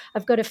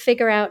got to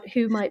figure out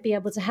who might be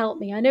able to help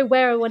me. I know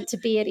where I want to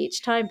be at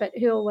each time, but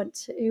who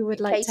would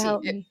like Katie, to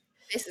help me.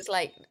 This is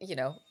like,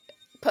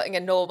 putting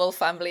a normal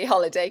family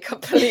holiday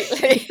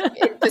completely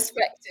in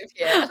perspective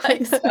here.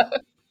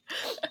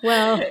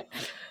 Well,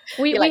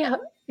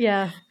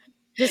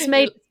 this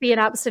may be an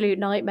absolute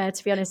nightmare,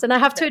 to be honest. And I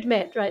have to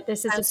admit, right,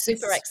 this is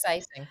super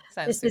exciting.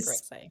 Sounds super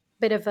exciting.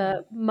 Bit of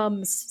a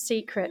mum's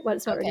secret. Well,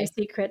 it's not really a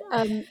secret.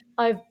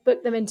 I've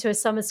booked them into a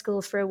summer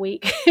school for a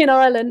week in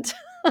Ireland.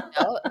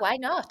 No, why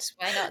not?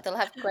 Why not? They'll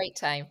have a great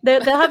time.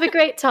 They'll have a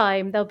great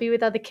time. They'll be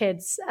with other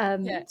kids.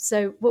 Yeah.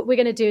 So what we're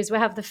going to do is we'll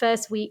have the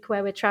first week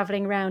where we're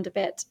traveling around a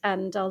bit,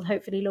 and I'll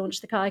hopefully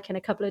launch the kayak in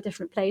a couple of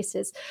different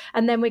places.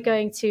 And then we're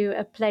going to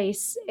a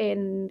place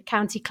in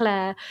County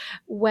Clare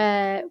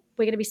where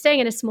we're going to be staying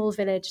in a small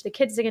village. The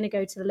kids are going to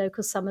go to the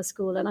local summer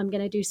school, and I'm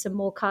going to do some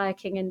more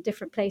kayaking in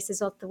different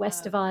places off the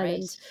west Oh, of Ireland.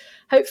 great.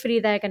 Hopefully,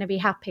 they're going to be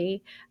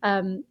happy.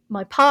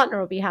 My partner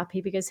will be happy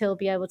because he'll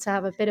be able to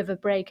have a bit of a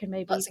break and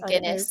maybe, Lots of I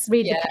don't know, Guinness.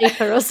 read the Yeah.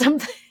 paper or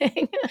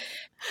something.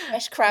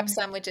 Fresh crab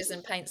sandwiches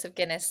and pints of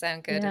Guinness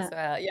sound good as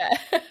Yeah. well.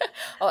 Yeah.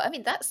 Oh,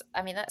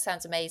 that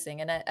sounds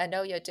amazing. And I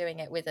know you're doing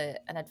it with an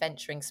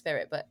adventuring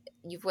spirit, but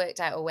you've worked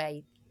out a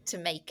way to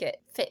make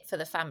it fit for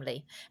the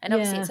family. And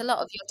obviously Yeah. it's a lot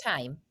of your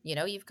time,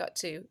 you've got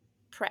to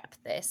prep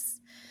this.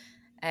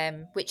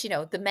 Which,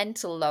 the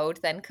mental load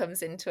then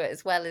comes into it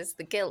as well as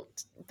the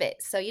guilt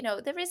bit. So,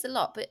 there is a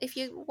lot, but if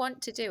you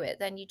want to do it,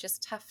 then you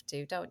just have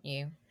to, don't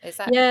you? Is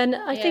that, Yeah, and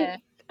I think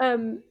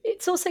yeah.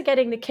 it's also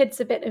getting the kids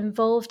a bit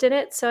involved in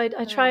it. So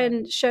I try Mm,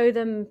 and show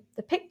them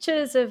the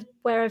pictures of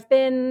where I've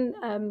been,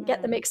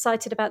 get them mm,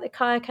 excited about the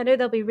kayak. I know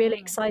they'll be really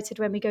mm, excited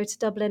when we go to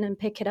Dublin and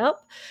pick it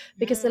up,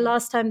 because the mm.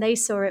 last time they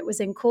saw it was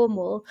in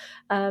Cornwall.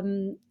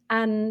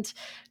 And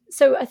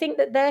so I think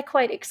that they're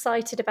quite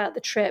excited about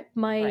the trip.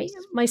 My Right.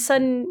 my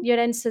son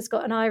Joren's has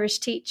got an Irish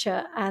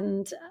teacher,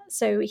 and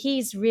so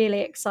he's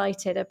really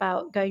excited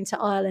about going to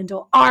Ireland,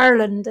 or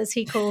Ireland as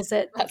he calls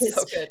it, That's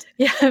so because good.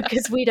 yeah,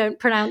 because we don't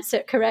pronounce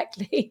it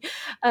correctly.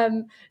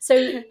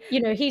 So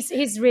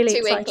he's really Too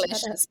excited about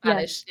English that. and Yeah.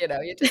 Spanish,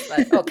 you're just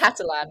like, oh,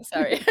 Catalan,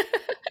 sorry.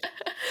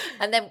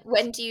 And then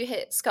when do you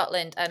hit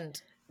Scotland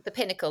and the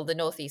pinnacle, the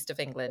northeast of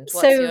England?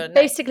 What's So your next?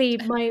 basically,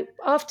 my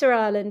after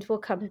Ireland, we'll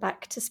come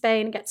back to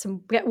Spain,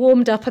 get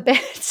warmed up a bit,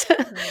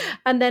 Mm,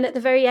 and then at the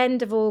very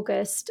end of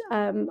August,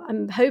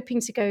 I'm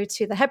hoping to go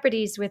to the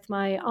Hebrides with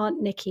my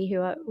aunt Nikki, who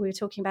we were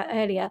talking about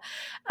earlier,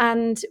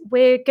 and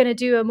we're going to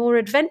do a more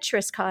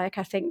adventurous kayak.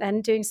 I think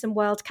then doing some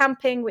wild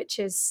camping, which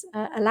is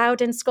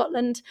allowed in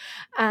Scotland,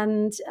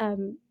 and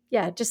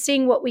yeah, just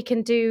seeing what we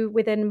can do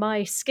within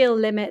my skill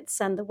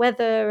limits and the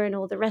weather and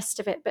all the rest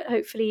of it. But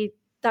hopefully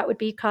that would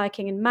be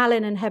kayaking in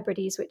Malin and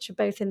Hebrides, which are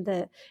both in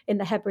the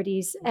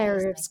Hebrides area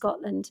of amazing.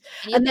 Scotland.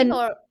 And you'll And be then,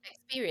 more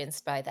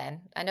experienced by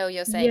then. I know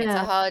you're saying it's a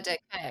yeah, harder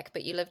kayak,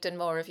 but you'll have done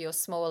more of your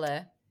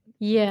smaller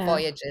yeah,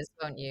 voyages,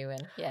 won't you?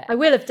 And yeah. I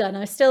will have done.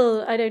 I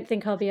don't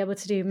think I'll be able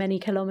to do many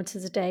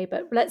kilometers a day,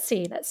 but let's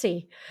see.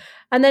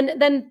 And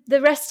then the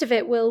rest of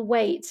it will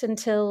wait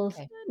until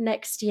Okay.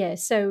 next year.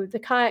 So the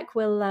kayak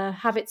will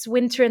have its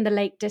winter in the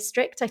Lake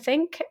District, I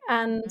think,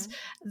 and Mhm.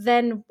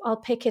 then I'll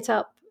pick it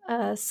up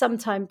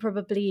sometime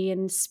probably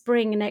in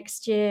spring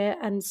next year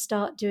and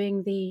start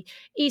doing the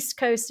east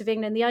coast of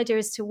England. The idea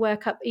is to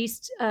work up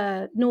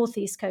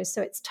northeast coast,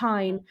 so it's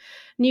Tyne, Mhm.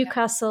 Yeah.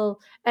 Newcastle,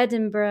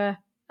 Edinburgh,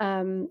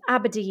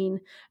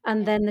 Aberdeen, and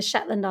Yeah. then the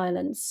Shetland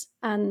Islands.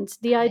 And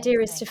the idea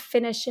is to Amazing.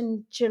 finish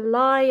in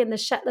July in the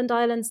Shetland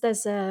Islands.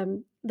 There's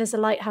a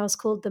lighthouse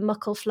called the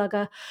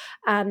Muckleflugger,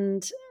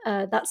 and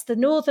that's the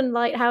northern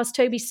lighthouse.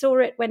 Toby saw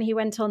it when he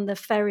went on the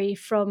ferry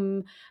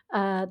from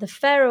the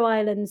Faroe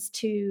Islands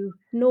to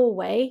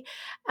Norway,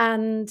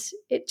 and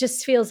it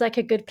just feels like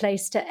a good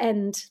place to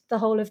end the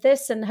whole of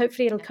this. And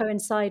hopefully, it'll Yeah.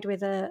 coincide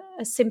with a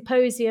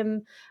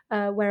symposium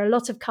where a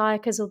lot of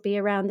kayakers will be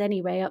around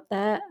anyway up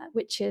there,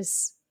 which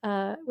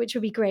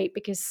would be great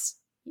because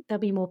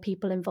there'll be more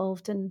people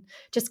involved, and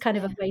just kind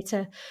of a Yeah. way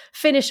to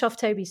finish off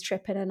Toby's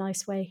trip in a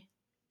nice way.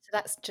 So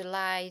that's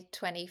July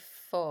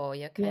 24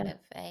 you're kind Yeah. of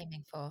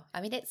aiming for. I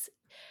mean,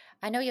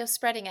 I know you're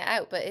spreading it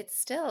out, but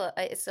it's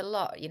a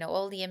lot,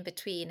 all the in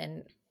between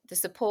and the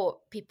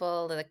support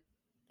people,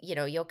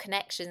 your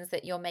connections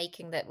that you're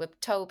making that were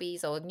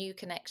Toby's or new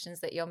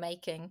connections that you're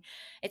making.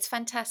 It's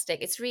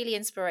fantastic. It's really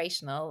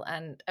inspirational.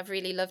 And I've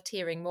really loved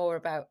hearing more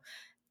about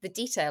the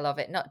detail of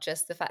it, not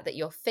just the fact that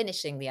you're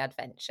finishing the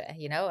adventure,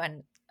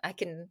 and I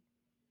can,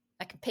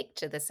 I can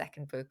picture the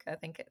second book. I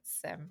think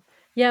it's,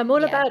 Yeah, I'm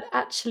all yeah. about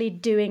actually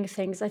doing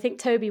things. I think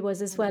Toby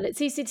was as well. Mm,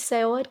 It's easy to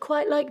say, "Oh, I'd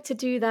quite like to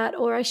do that,"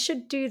 or "I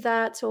should do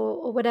that,"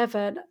 or whatever.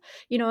 And,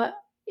 you know,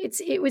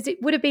 it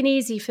would have been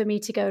easy for me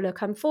to go,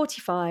 "Look, I'm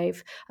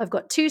 45. I've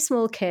got two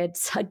small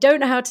kids. I don't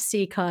know how to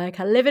sea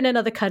kayak. I live in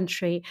another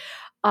country.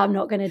 I'm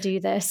not going to do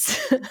this."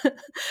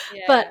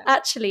 But yeah.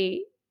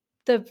 actually,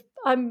 the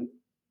I'm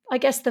I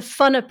guess the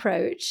fun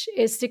approach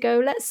is to go,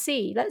 let's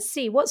see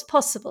what's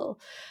possible.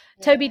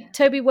 Yeah.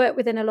 Toby worked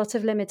within a lot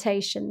of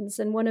limitations,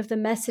 and one of the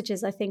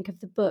messages I think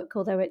of the book,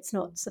 although it's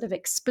not sort of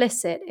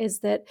explicit, is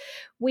that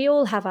we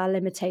all have our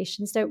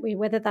limitations, don't we?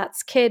 Whether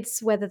that's kids,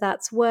 whether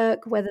that's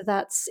work, whether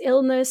that's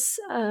illness.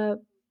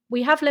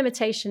 We have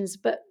limitations,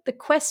 but the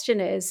question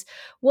is,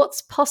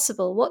 what's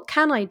possible? What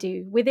can I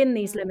do within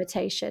these Mm,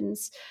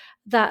 limitations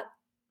that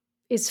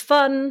is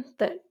fun,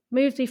 that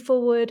moves me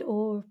forward,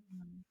 mm.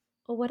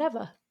 or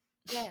whatever?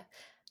 Yeah.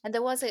 And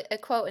there was a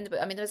quote in the book.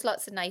 I mean, there was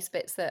lots of nice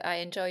bits that I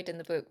enjoyed in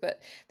the book,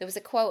 but there was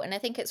a quote, and I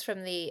think it's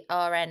from the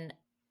RN.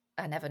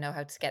 I never know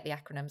how to get the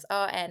acronyms.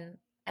 Li,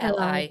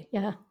 RNLI,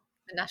 yeah,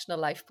 the National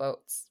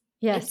Lifeboats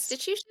yes.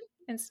 Institution.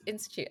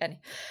 Institute, and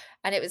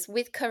it was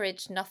with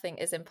courage, nothing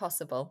is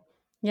impossible.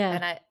 Yeah.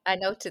 And I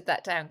noted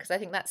that down because I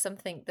think that's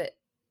something that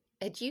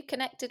had you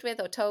connected with,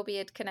 or Toby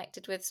had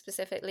connected with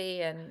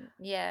specifically, and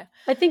yeah.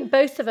 I think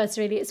both of us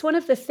really. It's one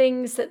of the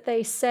things that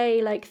they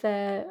say, like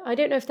I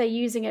don't know if they're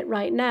using it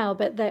right now,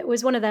 but that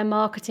was one of their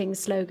marketing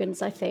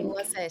slogans, I think.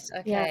 Was it?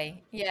 Yeah.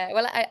 Okay. Yeah.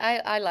 Well,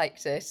 I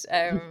liked it.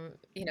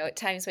 You know, at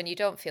times when you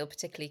don't feel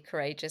particularly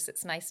courageous,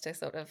 it's nice to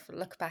sort of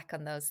look back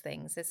on those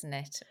things, isn't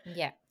it?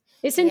 Yeah.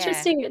 It's Yeah.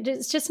 interesting.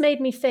 It's just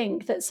made me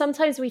think that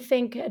sometimes we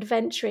think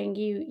adventuring,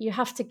 you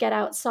have to get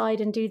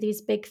outside and do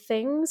these big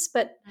things.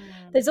 But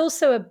there's Mm.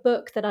 also a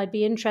book that I'd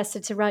be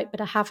interested to write,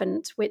 but I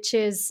haven't, which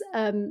is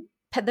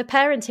The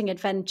Parenting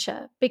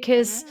Adventure,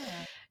 because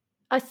Ah.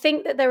 I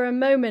think that there are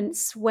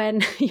moments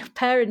when you're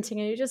parenting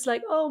and you're just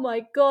like, oh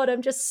my God,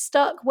 I'm just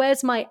stuck.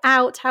 Where's my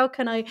out? How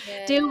can I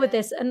deal with Yeah.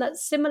 this? And that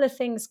similar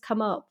things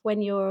come up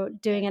when you're Yeah.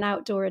 doing an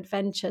outdoor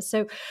adventure.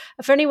 So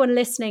for anyone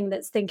listening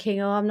that's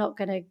thinking, oh, I'm not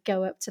going to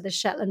go up to the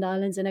Shetland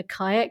Islands in a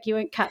kayak, you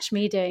won't catch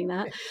me doing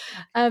that.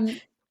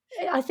 Um,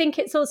 I think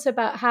it's also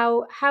about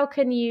how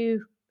can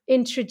you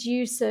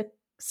introduce a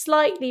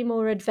slightly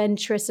more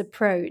adventurous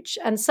approach.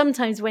 And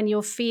sometimes when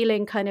you're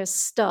feeling kind of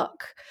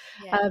stuck,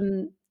 Yeah.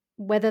 um,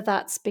 whether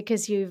that's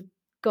because you've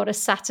got a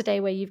Saturday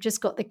where you've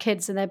just got the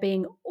kids and they're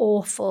being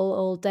awful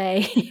all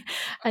day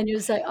and you're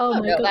just like, oh Oh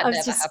my no, God, that I've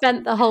never just happened.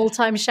 spent the whole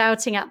time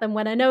shouting at them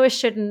when I know I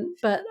shouldn't,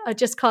 but I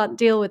just can't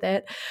deal with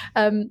it.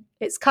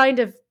 It's kind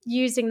of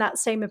using that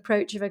same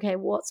approach of, okay,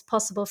 what's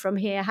possible from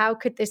here? How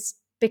could this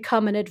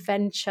become an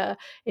adventure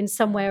in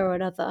some way Mm. or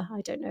another? I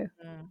don't know.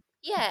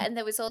 Yeah, and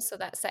there was also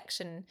that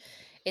section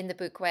in the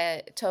book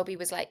where Toby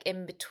was like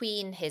in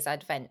between his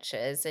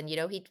adventures, and you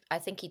know, I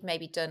think he'd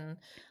maybe done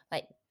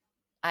like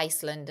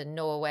Iceland and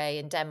Norway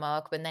and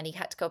Denmark, but then he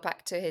had to go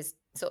back to his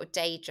sort of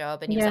day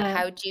job, and he was like, Yeah,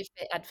 how do you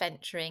fit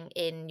adventuring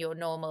in your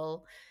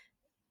normal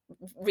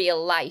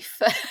real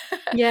life?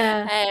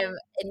 yeah,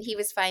 And he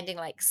was finding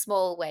like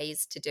small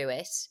ways to do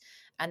it.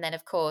 And then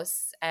of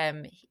course,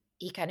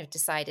 he kind of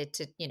decided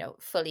to, you know,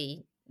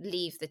 fully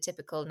leave the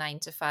typical 9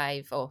 to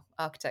 5, or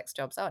architects'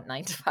 jobs aren't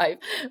 9 to 5,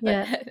 but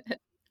yeah.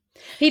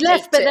 He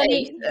left, eight but to then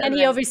eight, then and he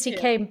then obviously yeah,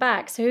 came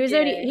back. So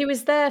yeah, he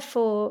was there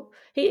for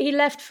he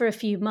left for a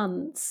few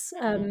months.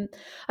 mm,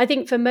 I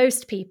think for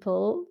most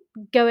people,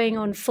 going mm.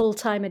 on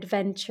full-time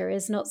adventure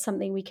is not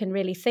something we can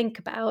really think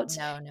about,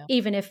 No, no,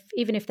 even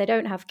if they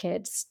don't have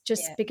kids,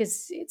 just yeah,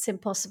 because it's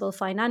impossible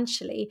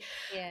financially.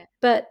 yeah,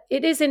 But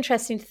it is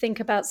interesting to think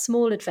about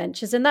small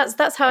adventures, and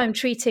that's how I'm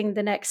treating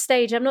the next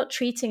stage. I'm not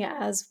treating it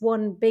as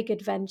one big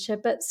adventure,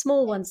 but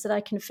small yeah, ones that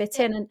I can fit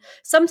yeah, in. And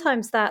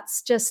sometimes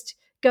that's just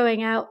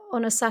going out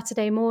on a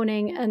Saturday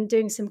morning and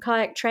doing some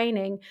kayak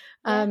training,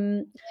 yeah,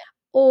 um,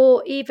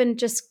 or even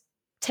just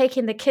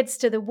taking the kids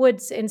to the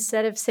woods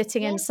instead of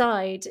sitting yeah.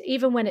 inside.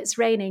 Even when it's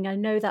raining, I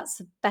know that's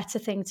a better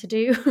thing to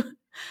do.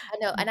 I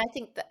know, and I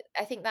think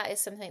that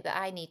is something that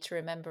I need to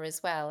remember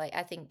as well. Like,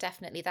 I think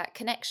definitely that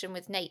connection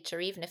with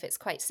nature, even if it's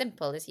quite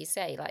simple, as you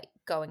say, like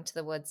going to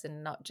the woods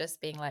and not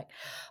just being like,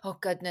 "Oh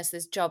goodness,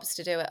 there's jobs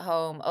to do at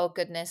home. Oh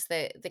goodness,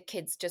 the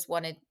kids just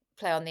want to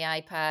play on the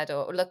iPad,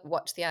 or look,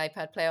 watch the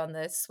iPad play on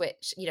the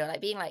Switch." You know,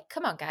 like being like,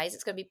 "Come on, guys,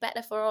 it's going to be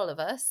better for all of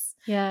us.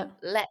 Yeah.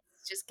 Let's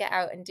just get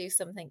out and do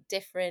something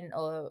different,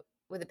 or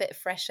with a bit of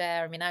fresh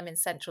air." I mean, I'm in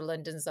central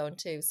London zone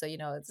too, so you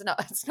know, it's not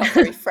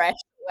very fresh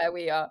where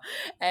we are.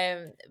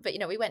 But you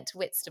know, we went to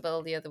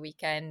Whitstable the other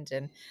weekend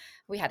and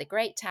we had a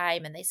great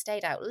time, and they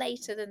stayed out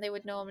later than they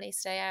would normally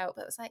stay out.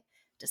 But it was like,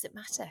 does it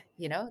matter?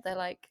 You know, they're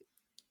like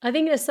I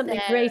think there's something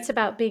there. great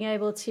about being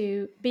able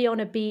to be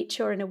on a beach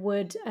or in a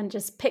wood and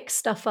just pick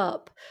stuff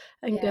up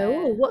and go,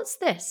 oh, Yeah, what's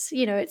this?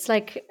 You know, it's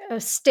like a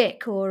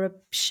stick or a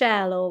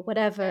shell or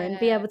whatever, and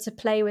be yeah, able to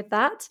play with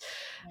that.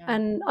 yeah,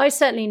 And I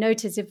certainly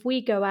notice if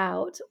we go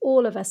out,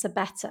 all of us are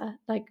better.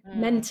 Like mm,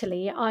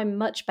 mentally, I'm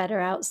much better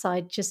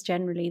outside just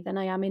generally than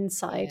I am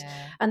inside.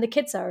 yeah, And the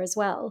kids are as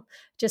well,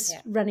 just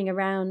yeah, running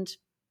around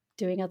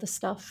doing other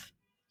stuff,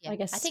 yeah. I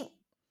guess.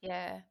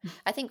 Yeah,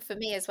 I think for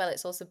me as well,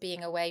 it's also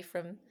being away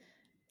from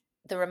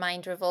the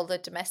reminder of all the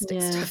domestic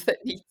Yeah. stuff that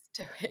needs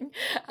doing.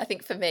 I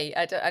think for me,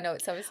 I know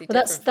it's obviously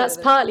Well, different for that's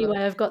others, partly but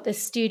why I've got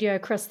this studio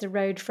across the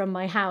road from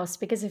my house,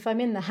 because if I'm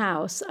in the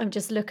house, I'm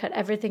just look at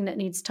everything that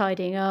needs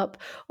tidying up,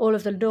 all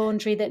of the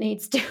laundry that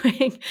needs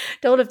doing,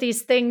 all of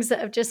these things that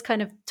have just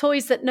kind of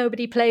toys that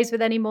nobody plays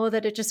with anymore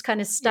that are just kind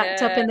of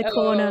stacked up yeah, in the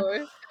corner. oh,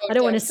 I oh,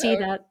 don't want to see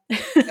don't. that.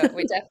 No,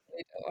 we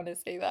definitely don't want to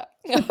see that.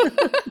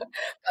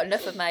 Got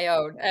enough of my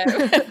own.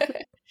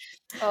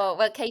 Oh,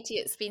 well, Katie,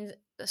 it's been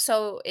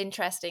so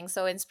interesting,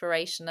 so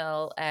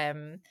inspirational.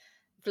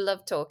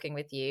 Love talking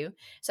with you.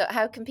 So,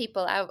 how can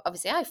people,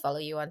 obviously, I follow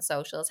you on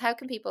socials. How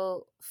can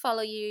people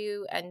follow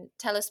you, and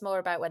tell us more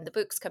about when the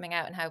book's coming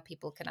out and how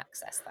people can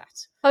access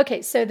that?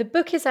 Okay, so the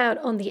book is out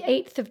on the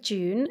 8th of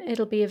June.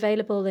 It'll be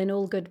available in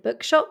all good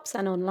bookshops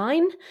and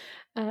online.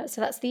 So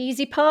that's the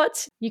easy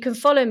part. You can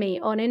follow me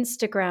on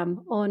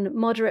Instagram on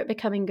Moderate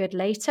Becoming Good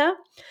Later.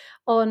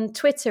 On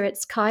Twitter,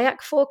 it's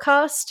Kayak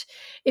Forecast.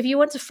 If you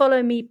want to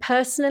follow me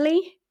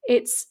personally,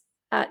 it's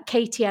at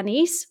Katie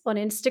Anise on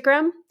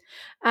Instagram.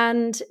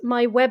 And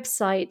my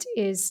website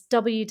is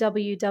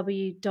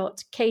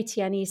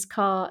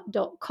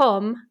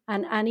www.katieannicecarr.com,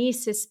 and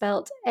Annice is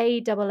spelt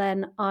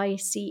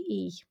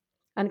Annice,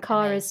 and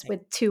Carr is Amazing.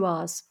 with 2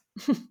 R's.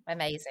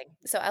 Amazing.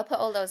 So I'll put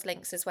all those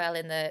links as well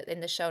in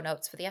the show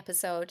notes for the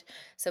episode,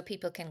 so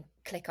people can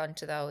click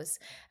onto those.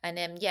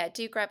 And yeah,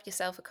 do grab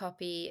yourself a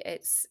copy.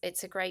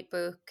 It's a great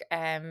book.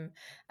 I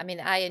mean,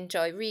 I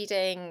enjoy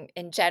reading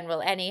in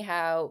general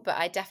anyhow, but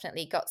I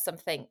definitely got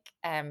something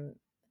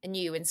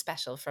new and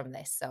special from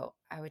this, so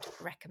I would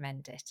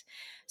recommend it.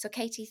 So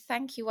Katie,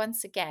 thank you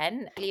once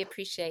again. Really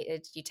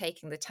appreciated you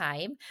taking the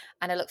time,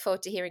 and I look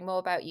forward to hearing more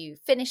about you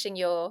finishing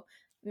your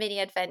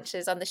mini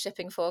adventures on the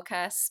shipping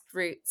forecast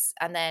routes,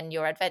 and then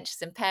your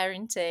adventures in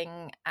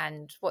parenting,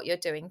 and what you're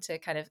doing to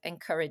kind of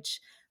encourage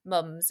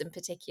mums in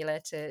particular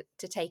to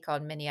take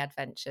on mini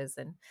adventures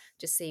and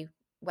just see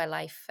where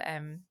life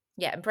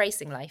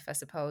embracing life, I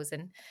suppose,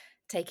 and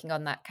taking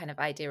on that kind of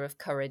idea of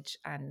courage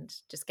and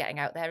just getting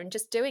out there and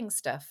just doing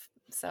stuff.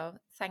 So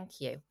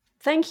thank you.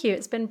 Thank you.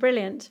 It's been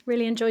brilliant.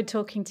 Really enjoyed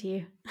talking to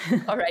you.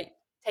 All right,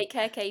 take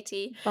care,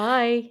 Katie.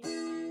 Bye.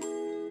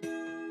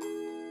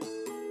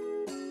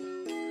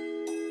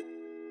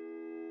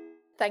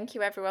 Thank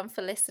you everyone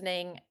for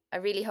listening. I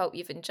really hope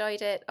you've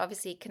enjoyed it.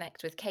 Obviously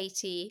connect with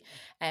Katie,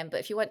 but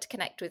if you want to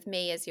connect with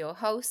me as your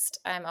host,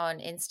 I'm on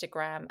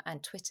Instagram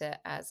and Twitter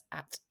as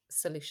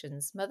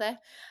 @solutionsmother.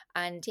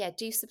 And yeah,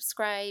 do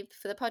subscribe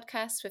for the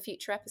podcast for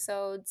future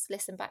episodes,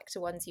 listen back to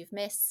ones you've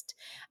missed,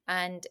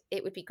 and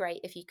it would be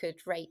great if you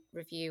could rate,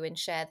 review and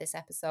share this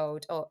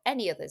episode or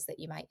any others that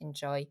you might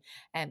enjoy.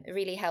 It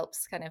really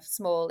helps kind of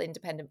small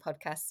independent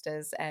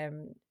podcasters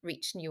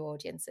reach new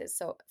audiences.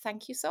 So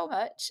thank you so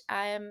much.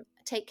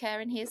 Take care,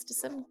 and here's to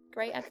some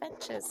great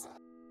adventures.